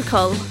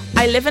cylindrical.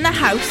 I live in a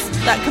house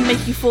that can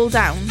make you fall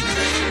down,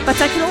 but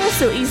I can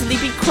also easily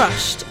be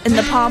crushed in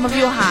the palm of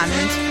your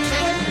hand.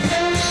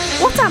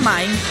 What am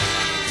I?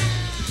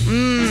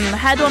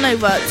 Head on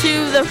over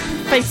to the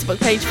Facebook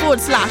page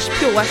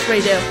 /Pure West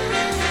Radio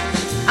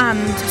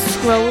and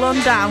scroll on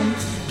down.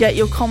 Get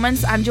your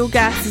comments and your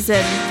guesses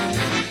in.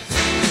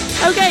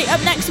 Okay,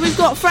 up next we've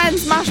got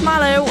Friends,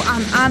 Marshmallow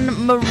and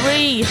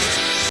Anne-Marie.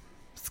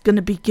 It's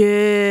gonna be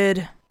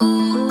good.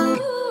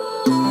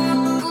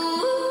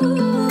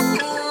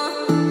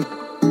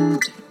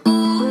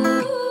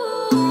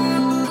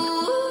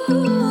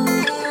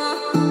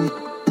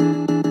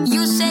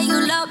 You say you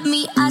love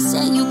me, I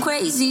say you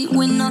crazy.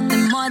 We're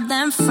nothing more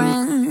than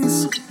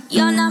friends.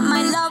 You're not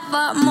my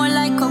lover, more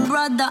like a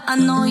brother. I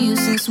know you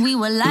since we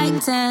were like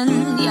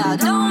 10. Yeah,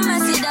 don't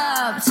mess it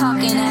up,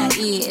 talking at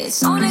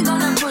ears. Only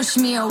gonna push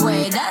me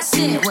away, that's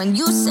it. When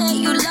you say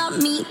you love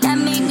me, that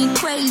made me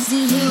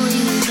crazy. Here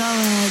we go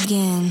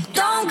again.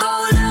 Don't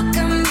go look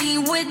at me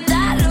with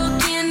that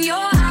look in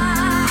your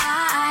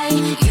eye.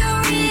 You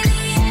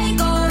really ain't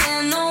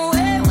going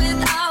nowhere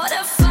without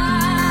a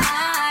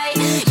fight.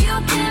 You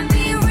can't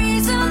be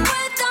reasoned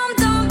with them,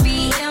 don't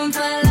be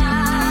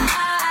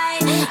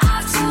impolite.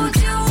 I've told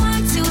you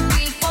 1, 2,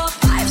 3, 4,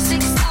 5,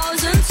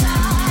 6,000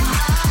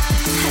 times.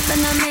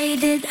 Haven't I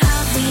made it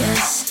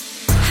obvious?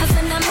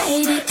 Haven't I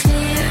made it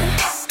clear?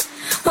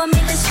 Want me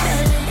to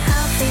spell it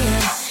out for you?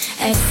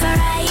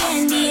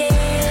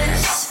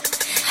 F-R-I-N-D-S.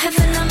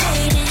 Haven't I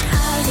made it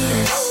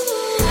obvious?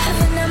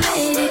 Haven't I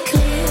made it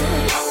clear?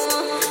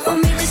 Want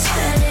me to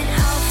spell it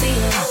out for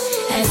you?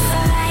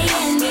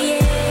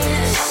 F-R-I-N-D-S.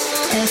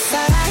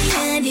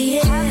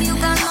 F-R-I-N-D-S. Have you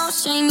got no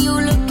shame? You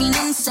looking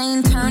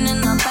insane,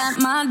 turning up at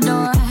my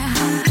door.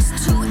 It's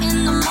 2 in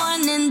the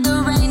morning, the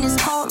rain is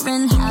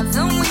pouring.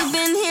 Haven't we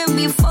been here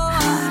before?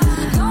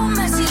 Don't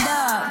mess it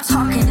up,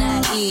 talking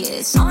at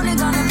ears. Only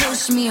gonna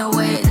push me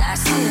away,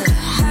 that's it.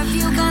 Have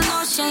you got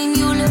no shame?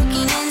 You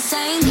looking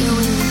insane. Here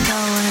we go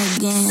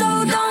again. So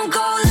don't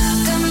go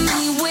look at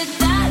me with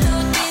that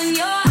look in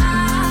your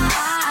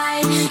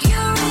eye.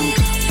 You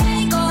really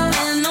ain't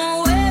going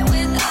nowhere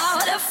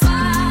without a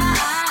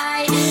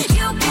fight.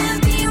 You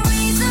can't be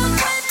reasoned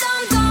with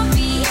them, don't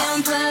be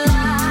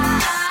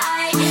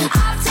impolite.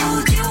 I've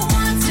told you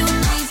 1, 2,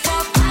 3,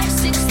 4, 5,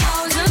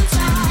 6,000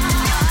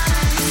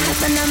 times.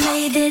 Haven't I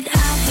made it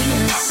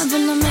obvious?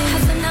 Haven't I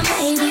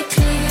made it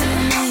clear?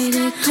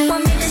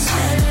 Want me to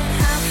spell it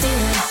out for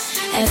you?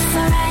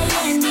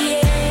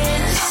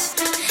 F-R-I-N-D-S.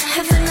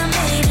 Haven't I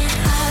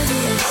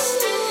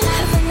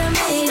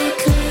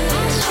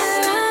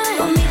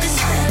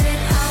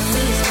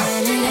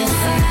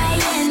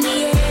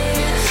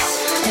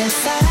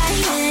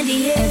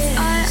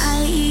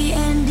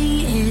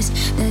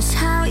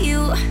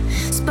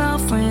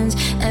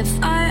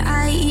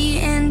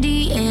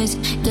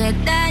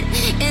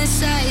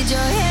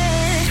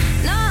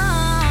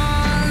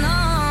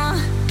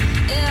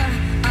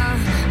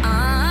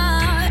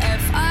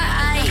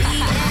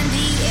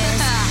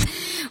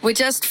We're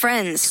just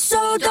friends.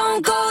 So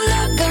don't go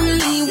look at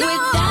me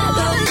with that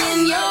look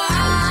in your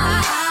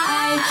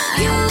eye.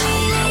 You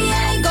really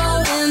ain't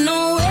going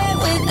nowhere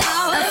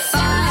without a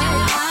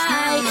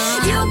fight.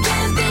 You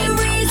can be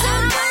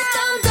reasoned, but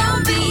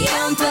don't be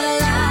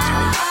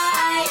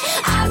impolite.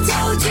 I've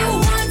told you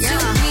 1,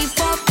 2, 3,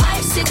 4,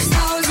 5,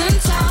 6,000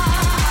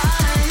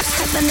 times.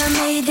 Haven't I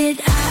made it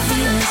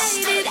obvious?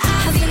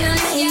 Haven't I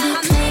made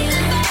it clear?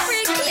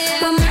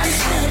 When I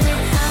said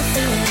it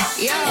obvious,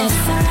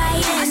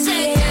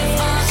 F-R-I-N-D.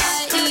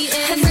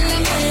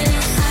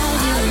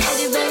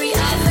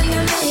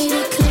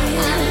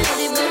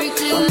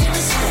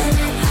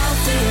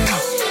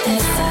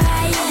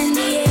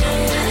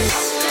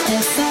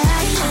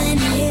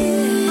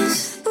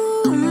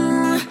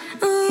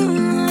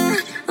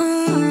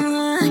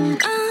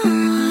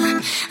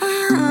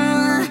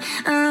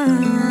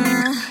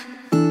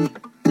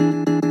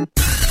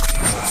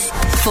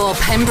 For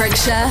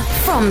Pembrokeshire,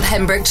 from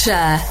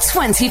Pembrokeshire,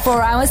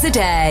 24 hours a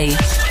day.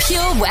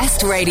 Pure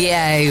West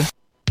Radio.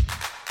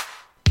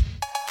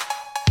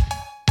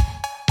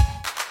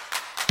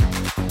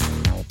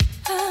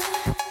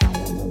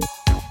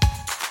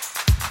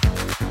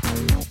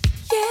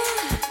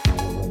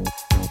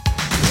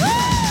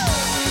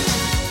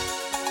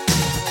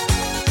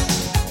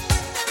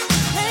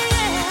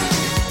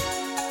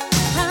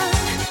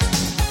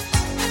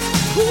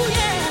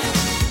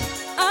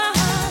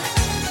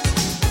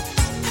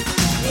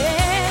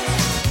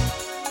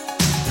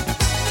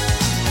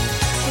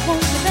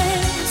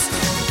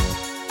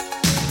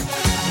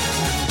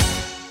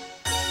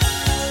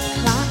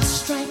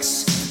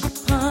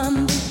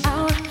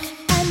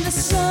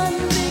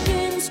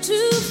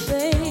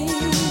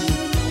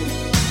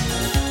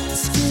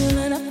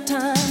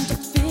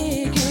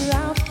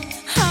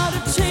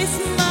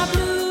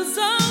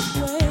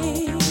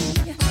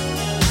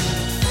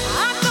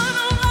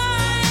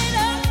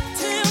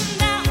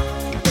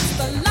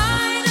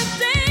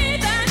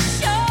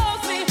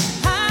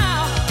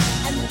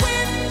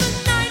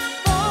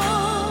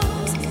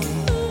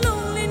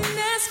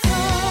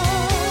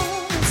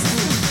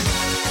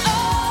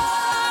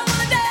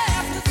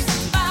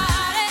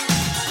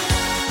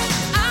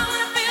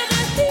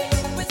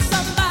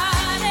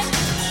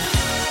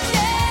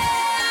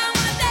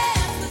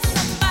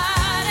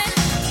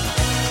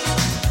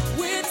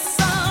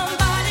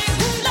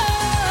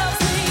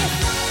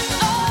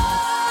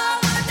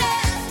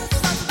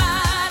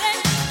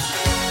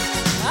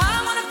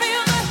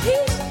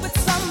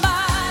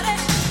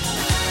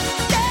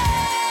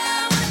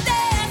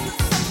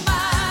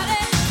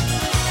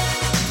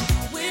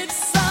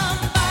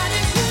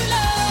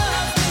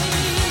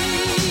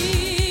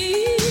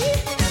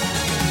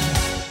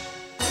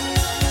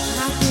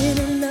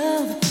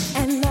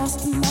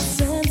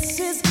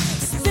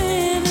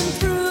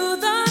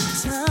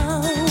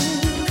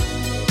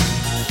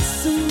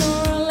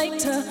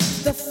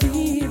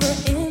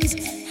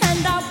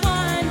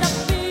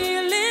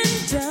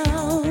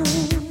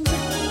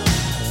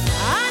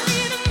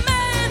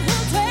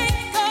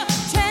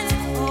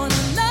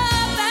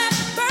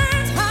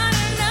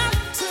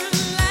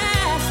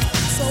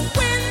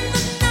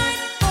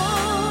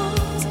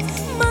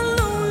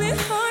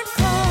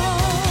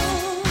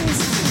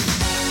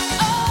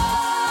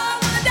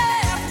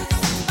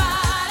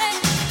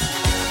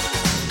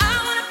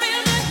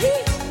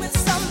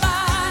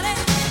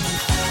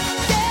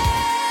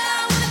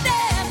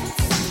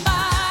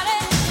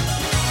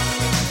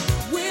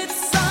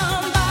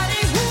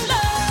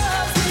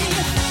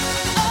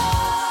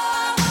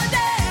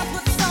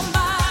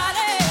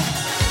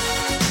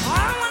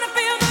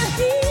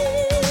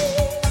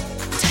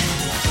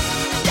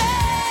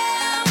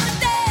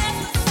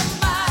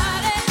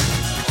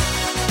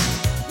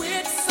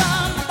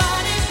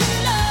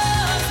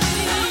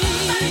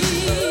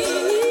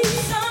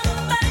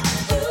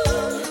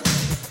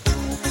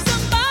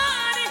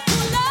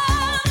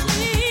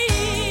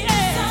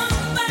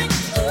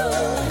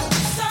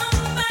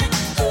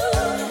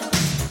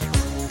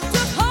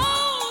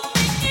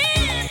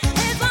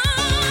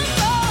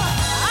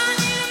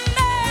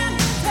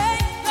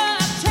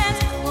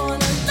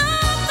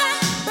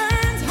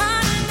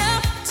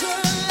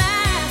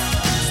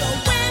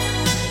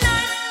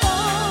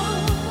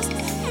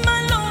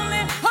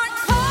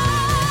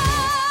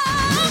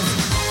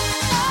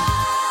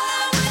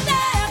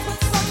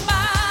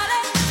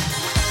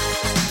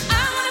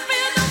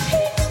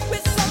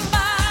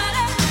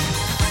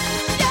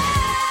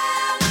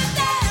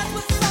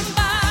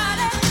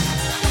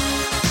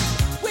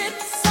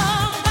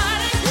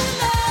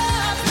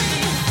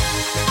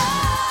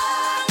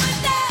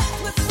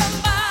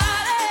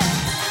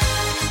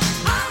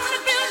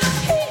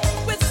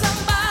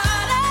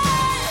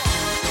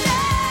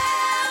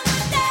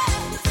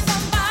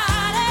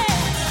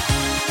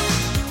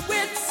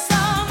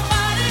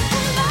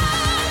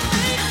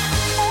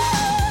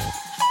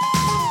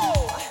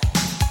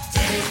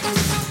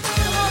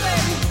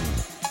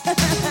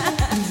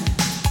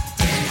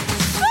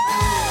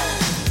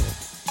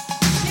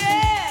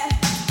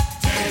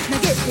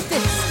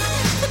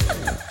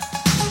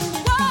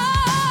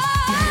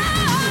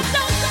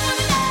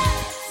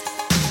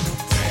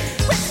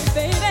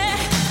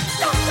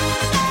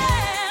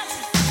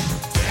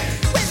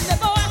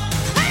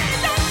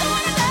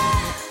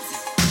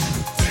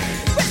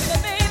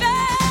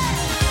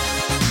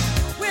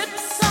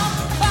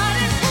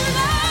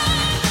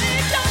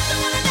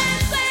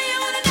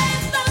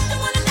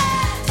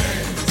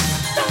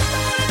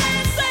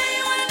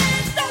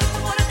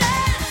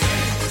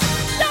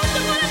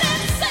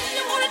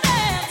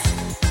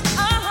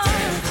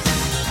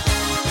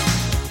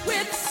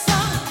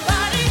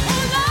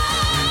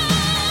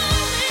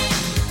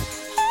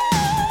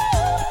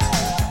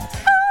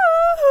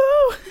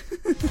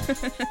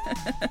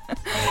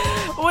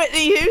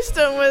 Whitney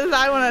Houston with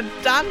I Want to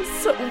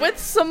Dance with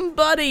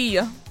Somebody.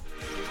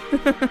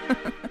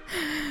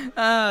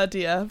 Oh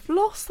dear, I've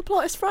lost the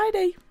plot. It's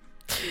Friday.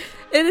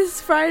 It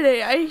is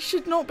Friday. I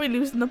should not be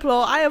losing the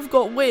plot. I have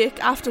got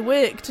work after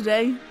work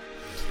today.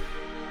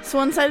 So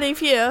once I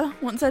leave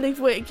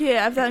work here,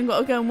 I've then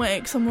got to go and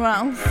work somewhere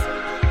else.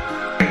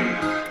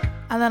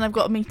 And then I've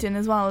got a meeting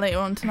as well later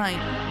on tonight.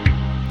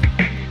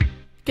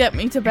 Get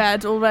me to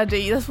bed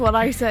already, that's what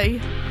I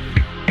say.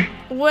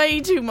 Way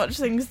too much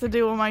things to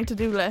do on my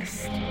to-do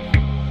list.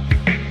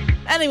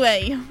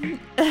 Anyway,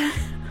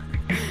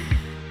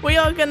 we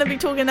are going to be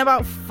talking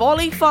about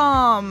Folly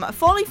Farm.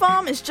 Folly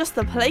Farm is just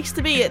the place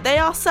to be. They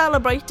are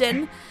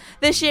celebrating.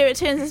 This year it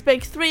turns its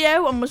big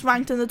 3-0 and was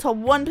ranked in the top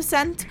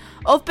 1%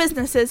 of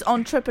businesses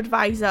on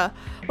TripAdvisor.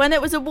 When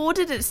it was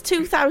awarded its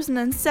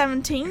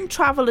 2017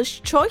 Traveller's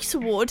Choice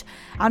Award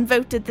and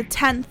voted the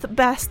 10th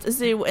best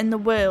zoo in the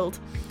world.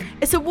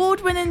 Its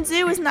award-winning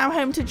zoo is now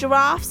home to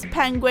giraffes,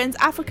 penguins,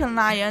 African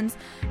lions,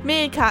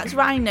 meerkats,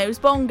 rhinos,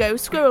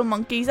 bongos, squirrel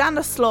monkeys and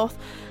a sloth,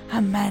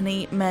 and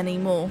many, many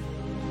more.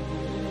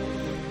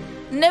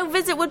 No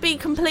visit would be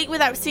complete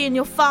without seeing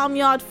your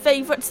farmyard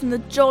favourites in the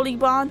Jolly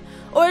Barn,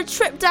 or a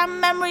trip down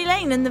memory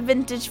lane in the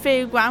vintage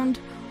fairground,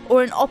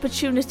 or an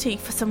opportunity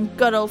for some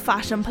good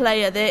old-fashioned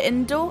play at their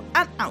indoor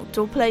and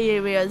outdoor play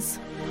areas.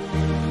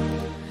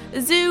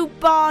 Zoo,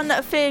 barn,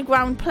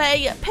 fairground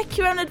play, pick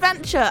your own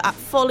adventure at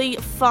Folly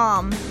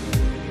Farm.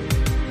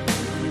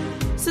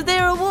 So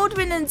their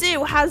award-winning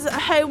zoo has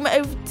homes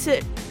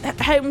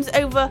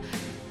over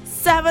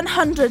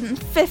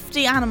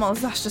 750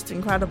 animals. That's just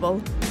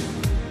incredible.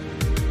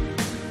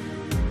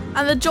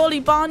 And the Jolly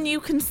Barn,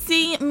 you can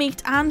see,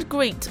 meet and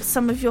greet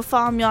some of your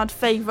farmyard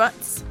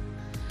favourites.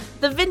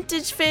 The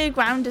Vintage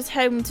Fairground is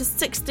home to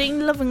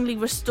 16 lovingly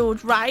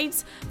restored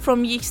rides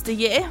from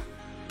yesteryear.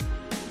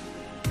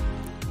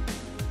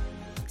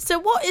 So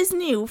what is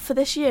new for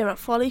this year at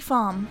Folly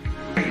Farm?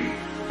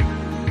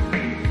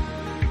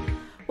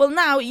 Well,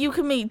 now you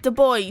can meet the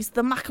boys,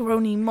 the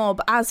macaroni mob,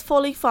 as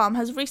Folly Farm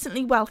has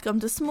recently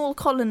welcomed a small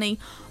colony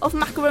of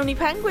macaroni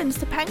penguins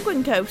to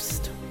Penguin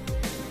Coast.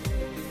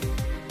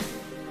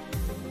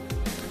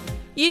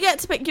 You get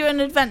to pick your own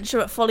adventure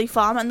at Folly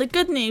Farm, and the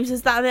good news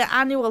is that their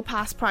annual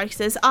pass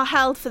prices are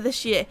held for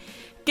this year,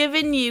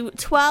 giving you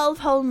 12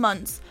 whole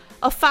months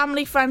of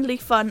family-friendly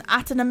fun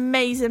at an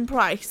amazing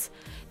price.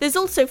 There's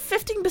also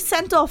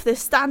 15% off their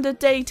standard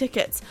day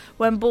tickets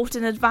when bought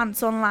in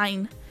advance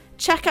online.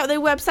 Check out their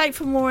website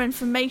for more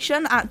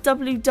information at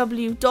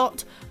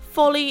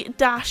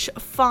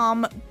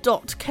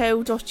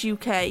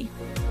www.folly-farm.co.uk.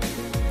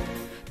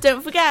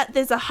 Don't forget,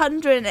 there's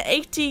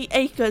 180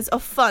 acres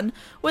of fun,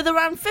 with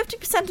around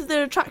 50% of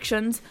their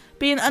attractions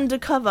being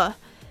undercover.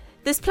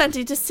 There's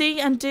plenty to see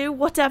and do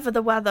whatever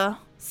the weather.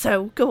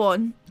 So, go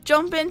on,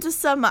 jump into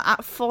summer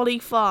at Folly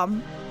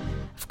Farm.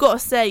 I've got to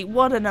say,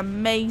 what an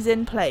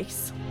amazing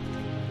place.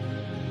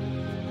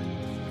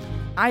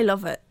 I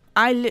love it.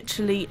 I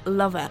literally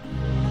love it.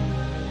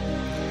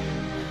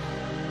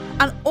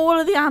 And all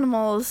of the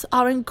animals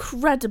are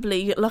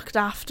incredibly looked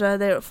after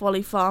there at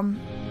Folly Farm.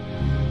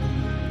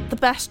 The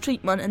best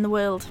treatment in the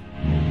world.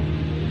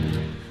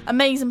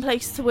 Amazing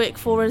place to work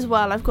for as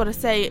well, I've got to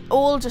say.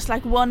 All just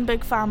like one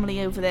big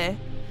family over there.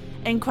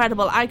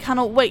 Incredible. I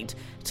cannot wait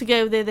to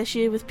go there this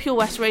year with Pure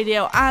West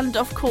Radio and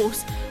of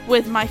course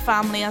with my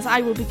family, as I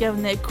will be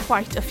going there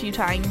quite a few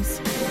times.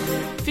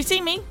 If you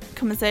see me,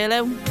 come and say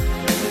hello.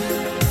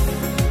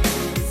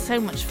 So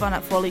much fun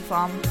at Folly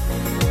Farm.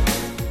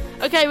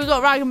 Okay, we've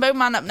got Rag and Bone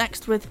Man up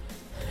next with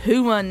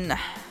Human.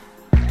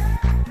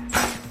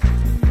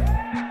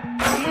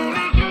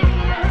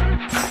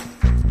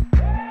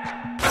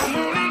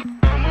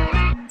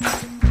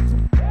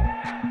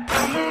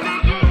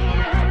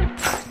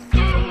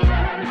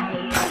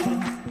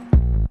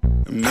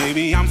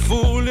 Maybe I'm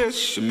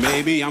foolish,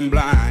 maybe I'm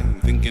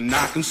blind, thinking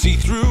I can see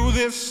through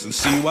this and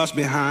see what's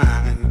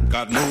behind.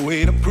 Got no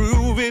way to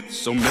prove it,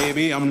 so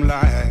maybe I'm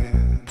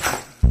lying.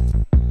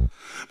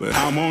 But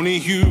I'm only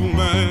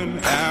human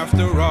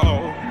after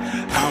all.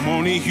 I'm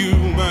only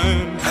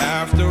human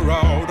after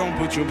all. Don't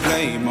put your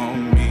blame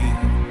on me.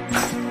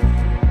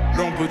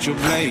 Don't put your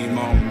blame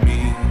on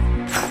me.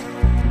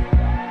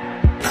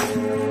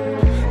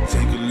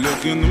 Take a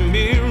look in the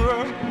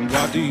mirror,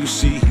 what do you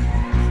see?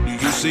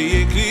 You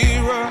see it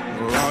clearer,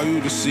 or are you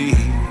deceived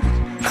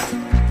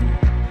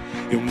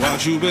in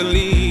what you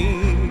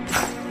believe?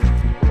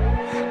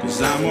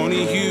 'Cause I'm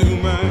only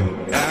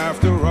human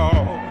after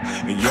all,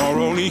 and you're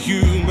only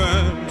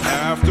human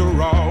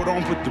after all.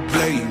 Don't put the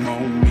blame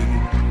on me.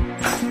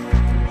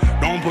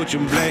 Don't put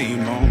your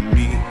blame on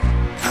me.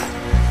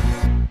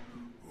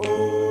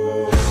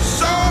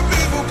 Some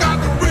people got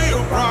the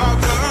real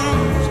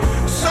problems.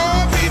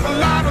 Some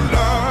people out of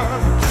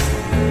love.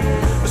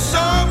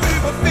 Some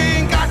people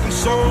think I can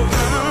solve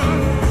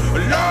them.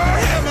 Lord,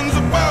 heavens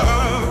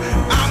above,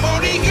 I'm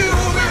only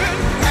human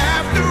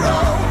after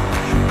all.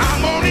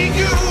 I'm only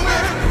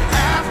human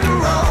after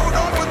all.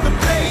 Don't put the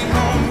blame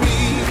on me.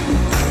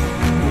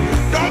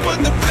 Don't put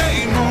the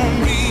blame on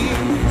me.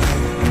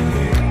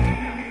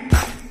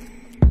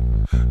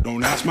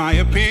 That's my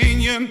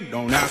opinion,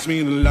 don't ask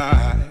me to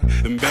lie.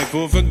 And beg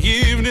for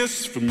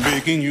forgiveness for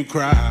making you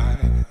cry.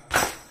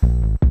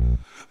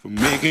 For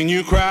making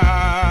you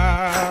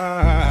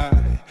cry.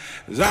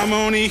 'Cause I'm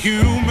only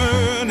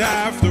human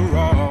after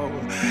all.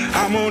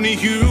 I'm only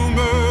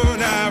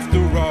human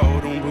after all.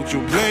 Don't put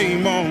your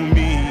blame on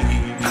me.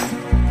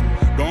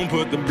 Don't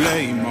put the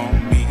blame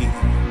on me.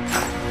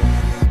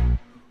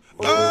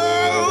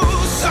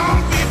 Oh,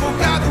 some people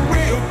got the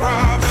real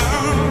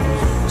problem.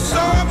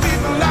 Some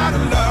people out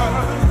of love.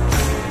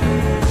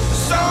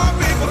 Some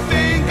people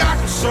think I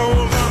can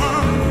solve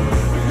them.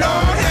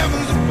 Lord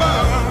heavens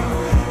above.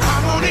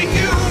 I'm only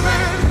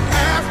human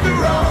after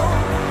all.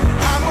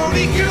 I'm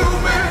only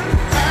human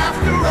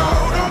after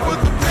all. Don't put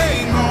the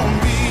blame on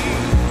me.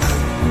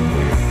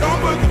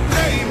 Don't put the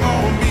blame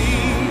on me.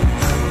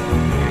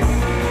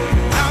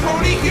 I'm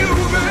only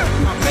human.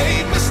 I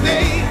made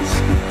mistakes.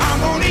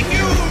 I'm only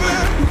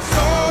human. It's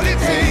all it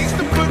takes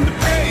to put the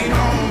blame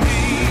on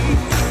me.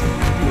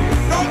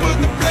 Don't put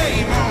the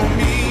blame on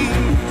me.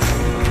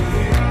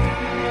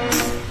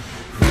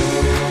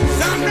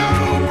 'Cause I'm no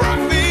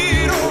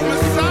prophet or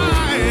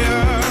Messiah.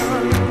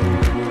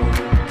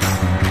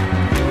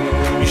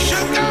 You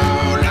should go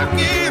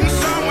looking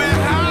somewhere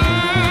high.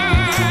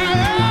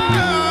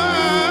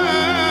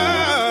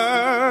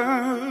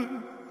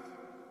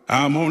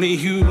 I'm only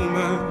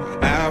human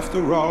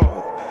after all.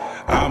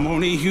 I'm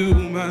only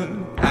human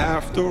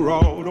after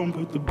all. Don't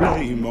put the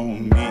blame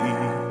on me.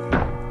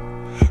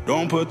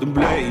 Don't put the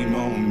blame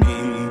on me.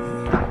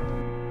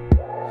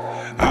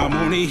 I'm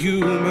only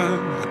human.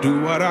 I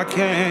do what I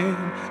can.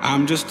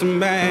 I'm just a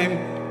man.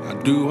 I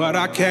do what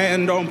I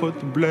can. Don't put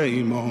the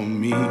blame on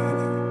me.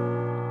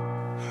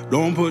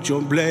 Don't put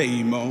your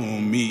blame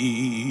on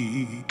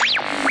me.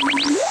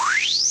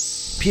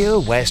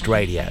 Pure West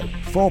Radio.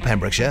 For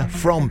Pembrokeshire,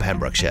 from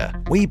Pembrokeshire.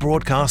 We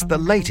broadcast the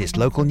latest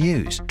local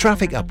news,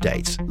 traffic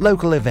updates,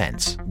 local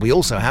events. We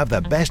also have the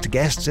best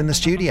guests in the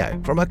studio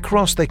from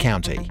across the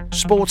county,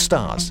 sports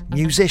stars,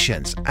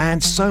 musicians,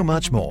 and so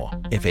much more.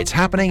 If it's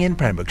happening in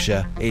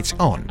Pembrokeshire, it's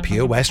on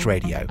Pure West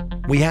Radio.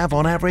 We have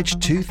on average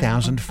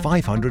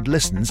 2,500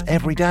 listens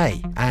every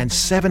day and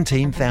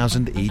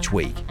 17,000 each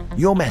week.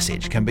 Your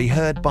message can be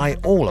heard by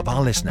all of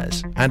our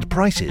listeners, and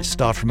prices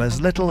start from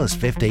as little as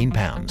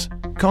 £15.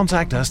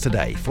 Contact us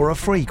today for a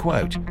free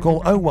quote.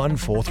 Call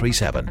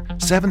 01437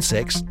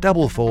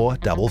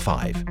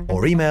 764455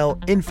 or email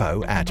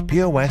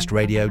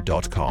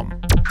info@purewestradio.com.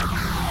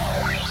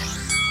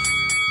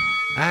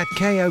 At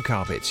KO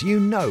Carpets, you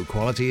know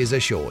quality is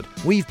assured.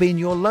 We've been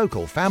your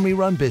local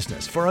family-run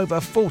business for over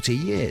 40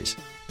 years.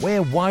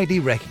 We're widely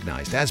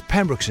recognised as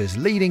Pembrokeshire's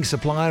leading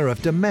supplier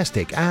of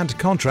domestic and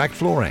contract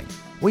flooring.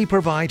 We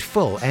provide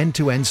full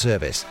end-to-end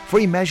service,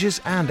 free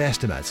measures and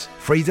estimates,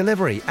 free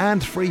delivery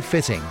and free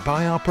fitting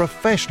by our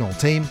professional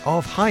team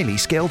of highly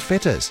skilled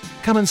fitters.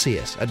 Come and see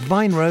us at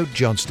Vine Road,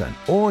 Johnston,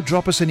 or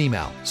drop us an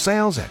email,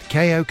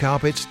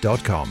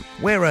 sales@kocarpets.com.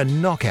 We're a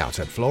knockout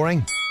at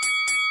flooring.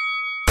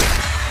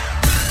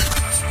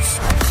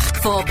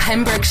 For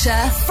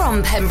Pembrokeshire,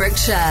 from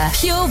Pembrokeshire,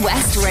 Pure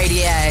West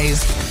Radio.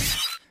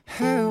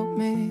 Help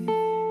me.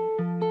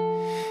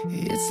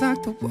 It's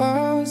like the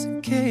walls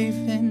are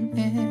caving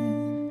in.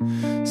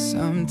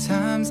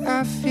 Sometimes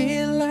I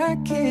feel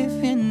like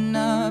giving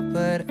up,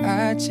 but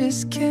I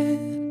just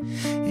can't.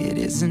 It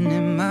isn't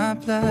in my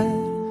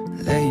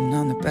blood. Laying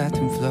on the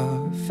bathroom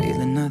floor,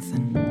 feeling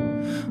nothing.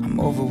 I'm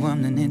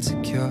overwhelmed and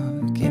insecure.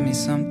 Give me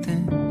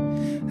something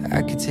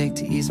I could take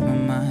to ease my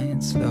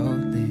mind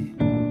slowly.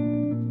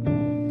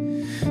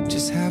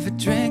 Just have a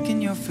drink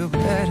and you'll feel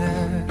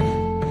better.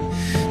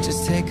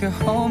 Just take her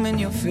home and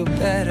you'll feel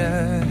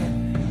better.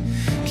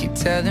 Keep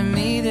telling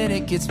me that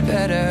it gets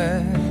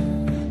better.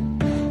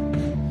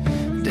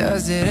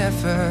 Does it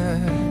ever?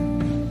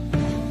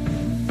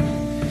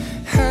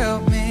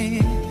 Help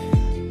me.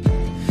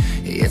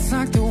 It's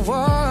like the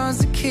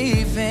walls are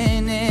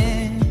caving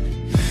in.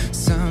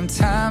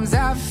 Sometimes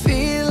I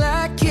feel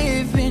like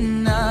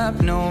giving up.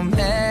 No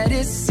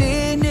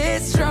medicine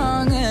is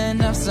strong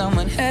enough.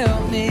 Someone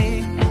help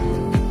me.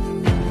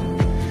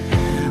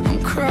 I'm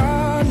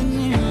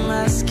crawling in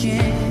my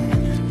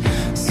skin.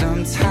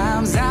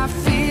 Sometimes I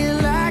feel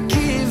like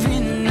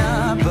giving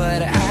up,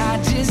 but I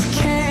just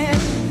can't.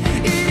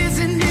 It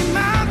isn't in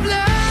my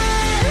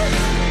blood.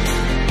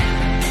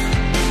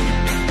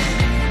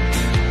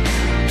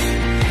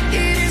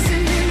 It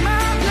isn't in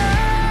my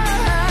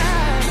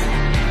blood.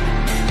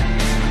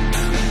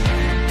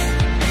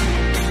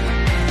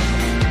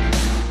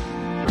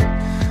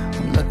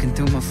 I'm looking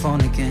through my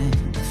phone again,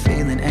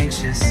 feeling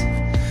anxious,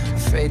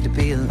 afraid to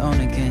be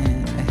alone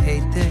again. I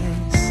hate this.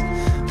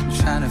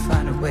 Trying to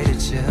find a way to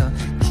chill.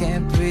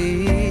 Can't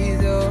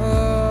breathe,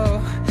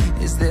 oh.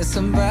 Is there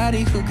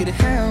somebody who could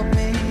help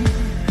me?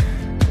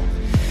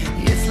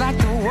 It's like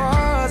the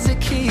walls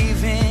are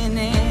caving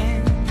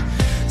in.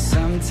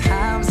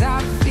 Sometimes I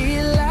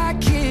feel like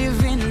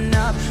giving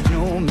up.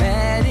 No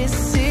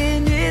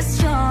medicine is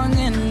strong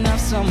enough.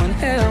 Someone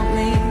help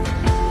me.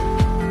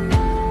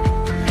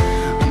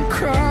 I'm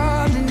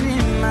crawling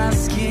in my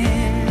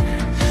skin.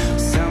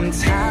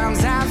 Sometimes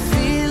I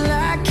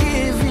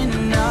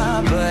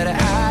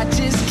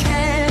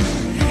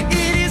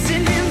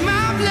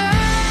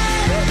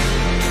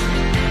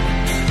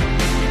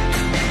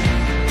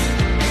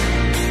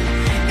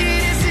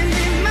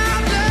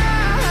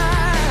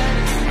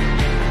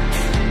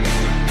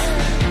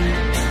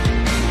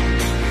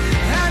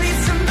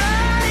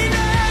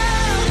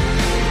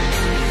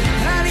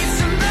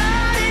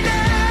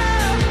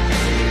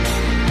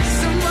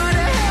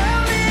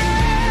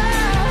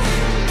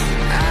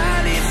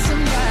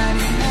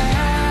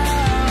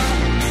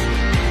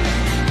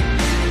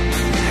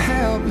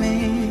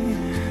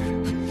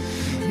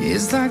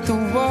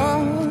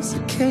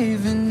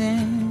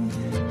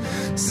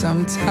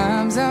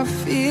Sometimes I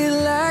feel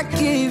like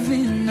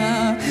giving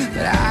up,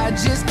 but I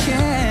just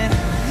can't.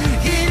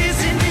 It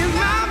isn't in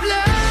my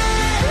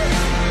blood.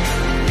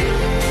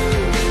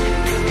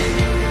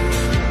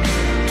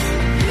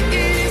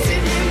 It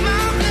isn't in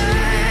my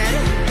blood.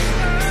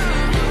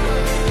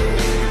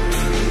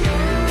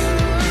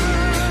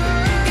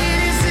 It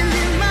isn't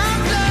in my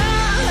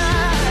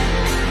blood.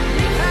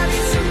 I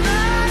need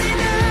somebody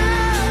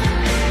now.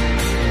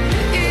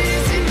 It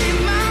isn't in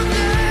my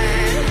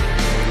blood.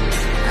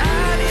 I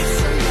need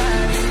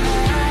somebody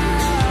now.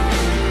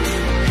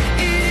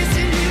 It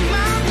isn't in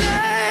my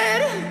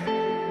blood.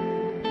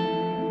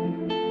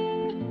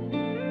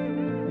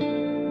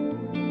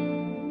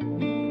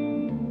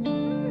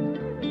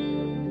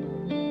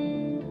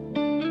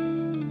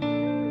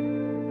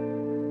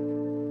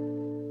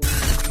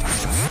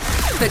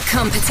 For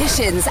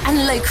competitions and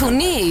local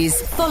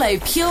news, follow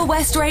Pure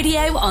West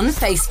Radio on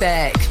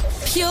Facebook.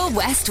 Pure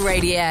West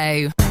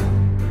Radio.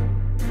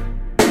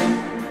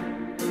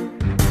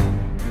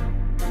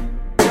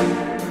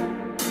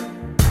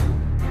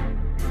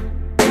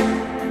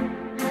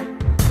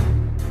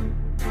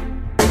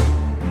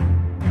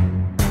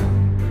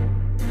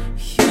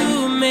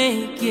 You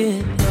make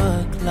it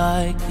look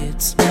like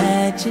it's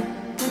magic.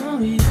 Oh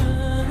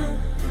yeah.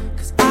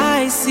 'Cause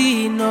I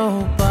see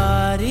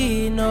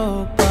nobody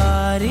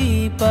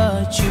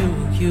but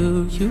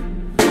you.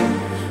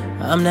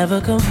 I'm never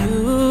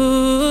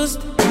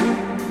confused.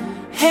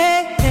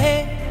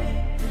 Hey,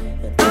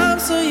 and I'm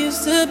so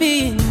used to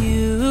being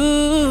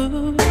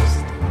used.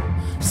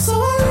 So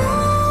I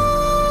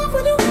love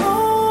when you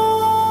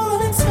call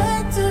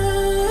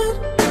unexpected.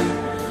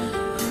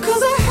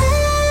 'Cause I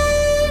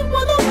hate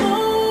when the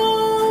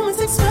moment's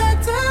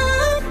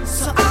expected.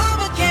 So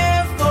I'ma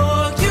care for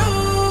you.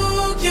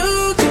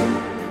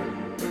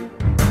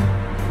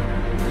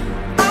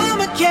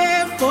 I'ma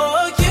care for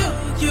you.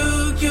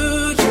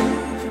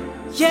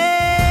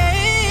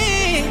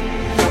 Yeah.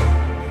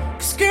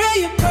 'Cause girl,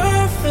 you're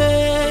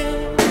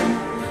perfect.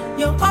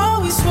 You're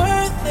always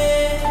worth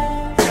it.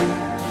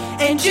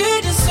 And you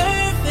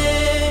deserve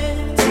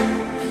it.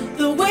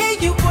 The way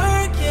you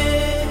work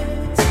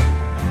it.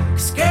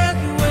 'Cause girl,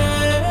 you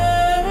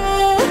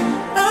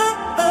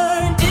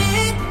earned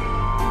it.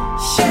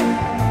 Yeah.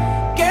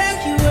 Girl,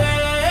 you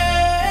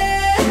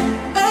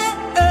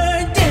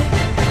earned it.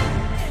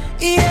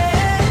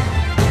 Yeah.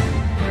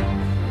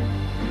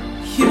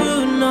 You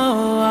know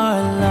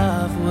our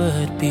love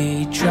would be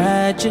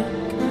tragic.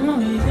 Oh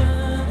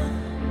yeah.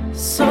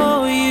 So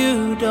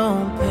you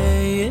don't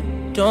pay it.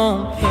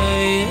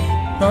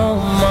 No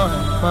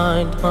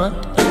mind.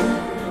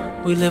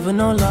 We live with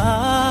no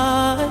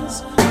lies.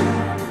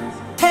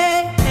 Hey,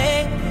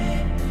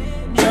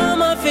 you're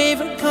my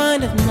favorite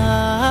kind of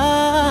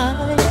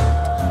night.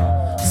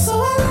 So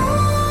I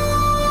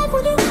love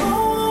when you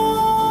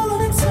call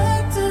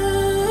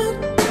unexpected.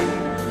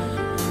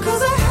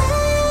 'Cause I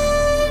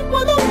hate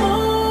when the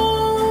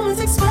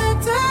moment's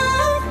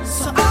expected.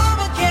 So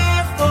I'ma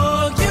care for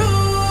you.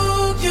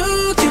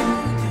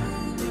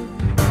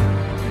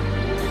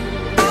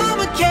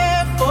 I'ma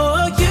care for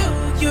you.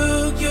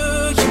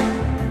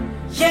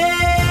 Yeah.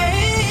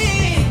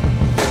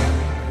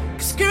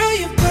 'Cause girl,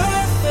 you're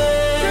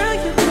perfect.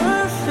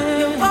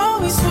 You're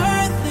always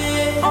worth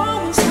it.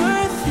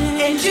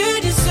 And you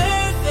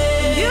deserve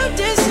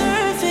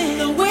it.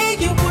 The way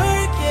you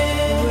work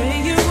it.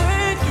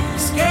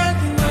 'Cause girl,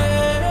 you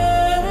earned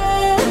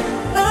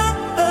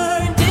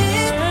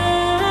it.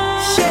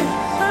 Yeah.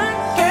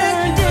 Girl,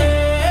 you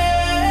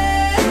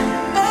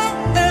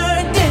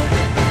earned it.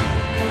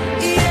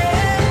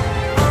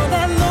 Yeah. All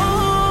that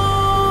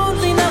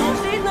lonely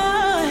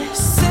night.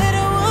 Said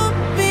it would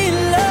be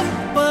love,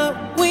 but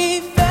we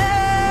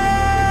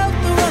felt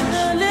the rush.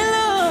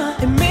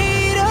 It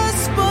made us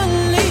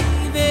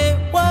believe it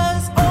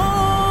was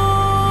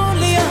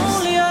only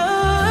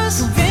us.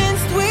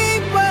 Convinced we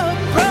were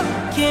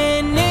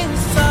broken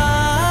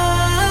inside.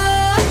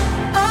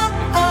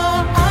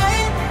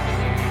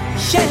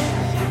 Yeah.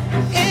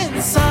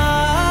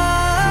 Inside.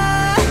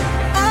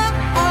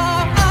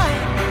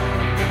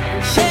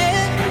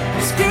 Yeah.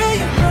 'Cause girl,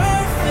 you're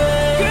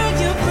perfect.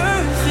 You're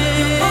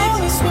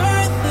always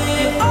worth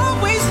it.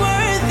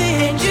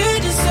 And you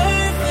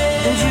deserve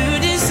it.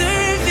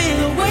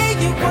 The way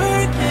you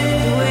work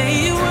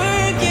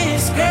it.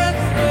 'Cause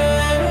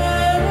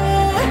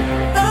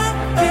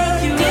girl,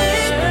 you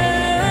did.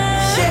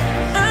 Yeah.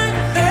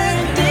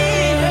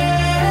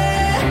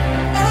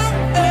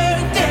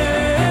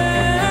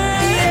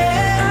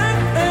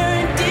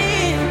 Earned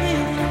it.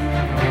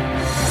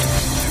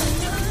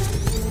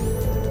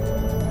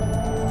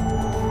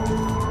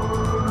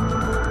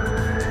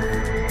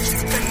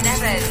 From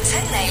Devon to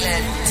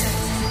Neyland.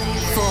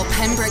 For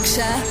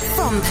Pembrokeshire,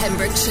 from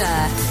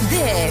Pembrokeshire,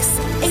 this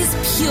is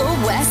Pure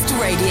West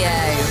Radio.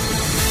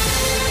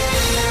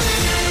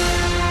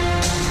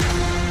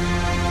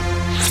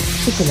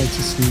 With the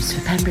latest news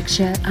for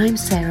Pembrokeshire, I'm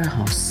Sarah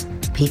Hoss.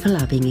 People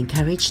are being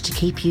encouraged to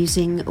keep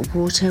using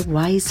water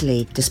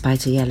wisely,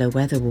 despite a yellow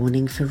weather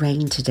warning for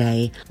rain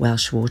today.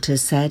 Welsh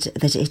Waters said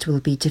that it will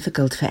be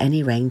difficult for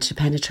any rain to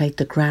penetrate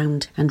the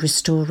ground and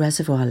restore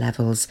reservoir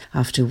levels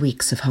after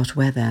weeks of hot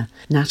weather.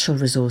 Natural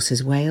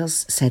Resources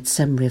Wales said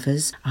some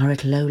rivers are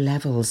at low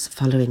levels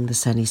following the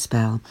sunny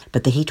spell,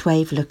 but the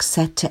heatwave looks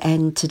set to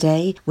end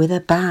today with a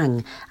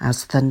bang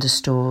as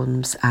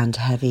thunderstorms and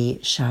heavy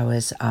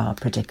showers are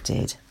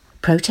predicted.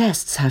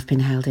 Protests have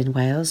been held in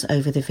Wales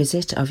over the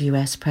visit of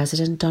US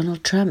President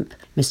Donald Trump.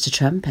 Mr.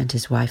 Trump and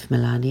his wife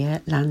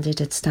Melania landed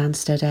at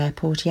Stansted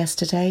Airport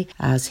yesterday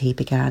as he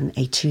began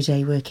a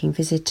 2-day working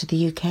visit to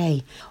the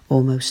UK.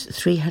 Almost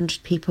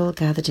 300 people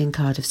gathered in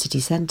Cardiff city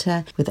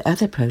centre, with other protesters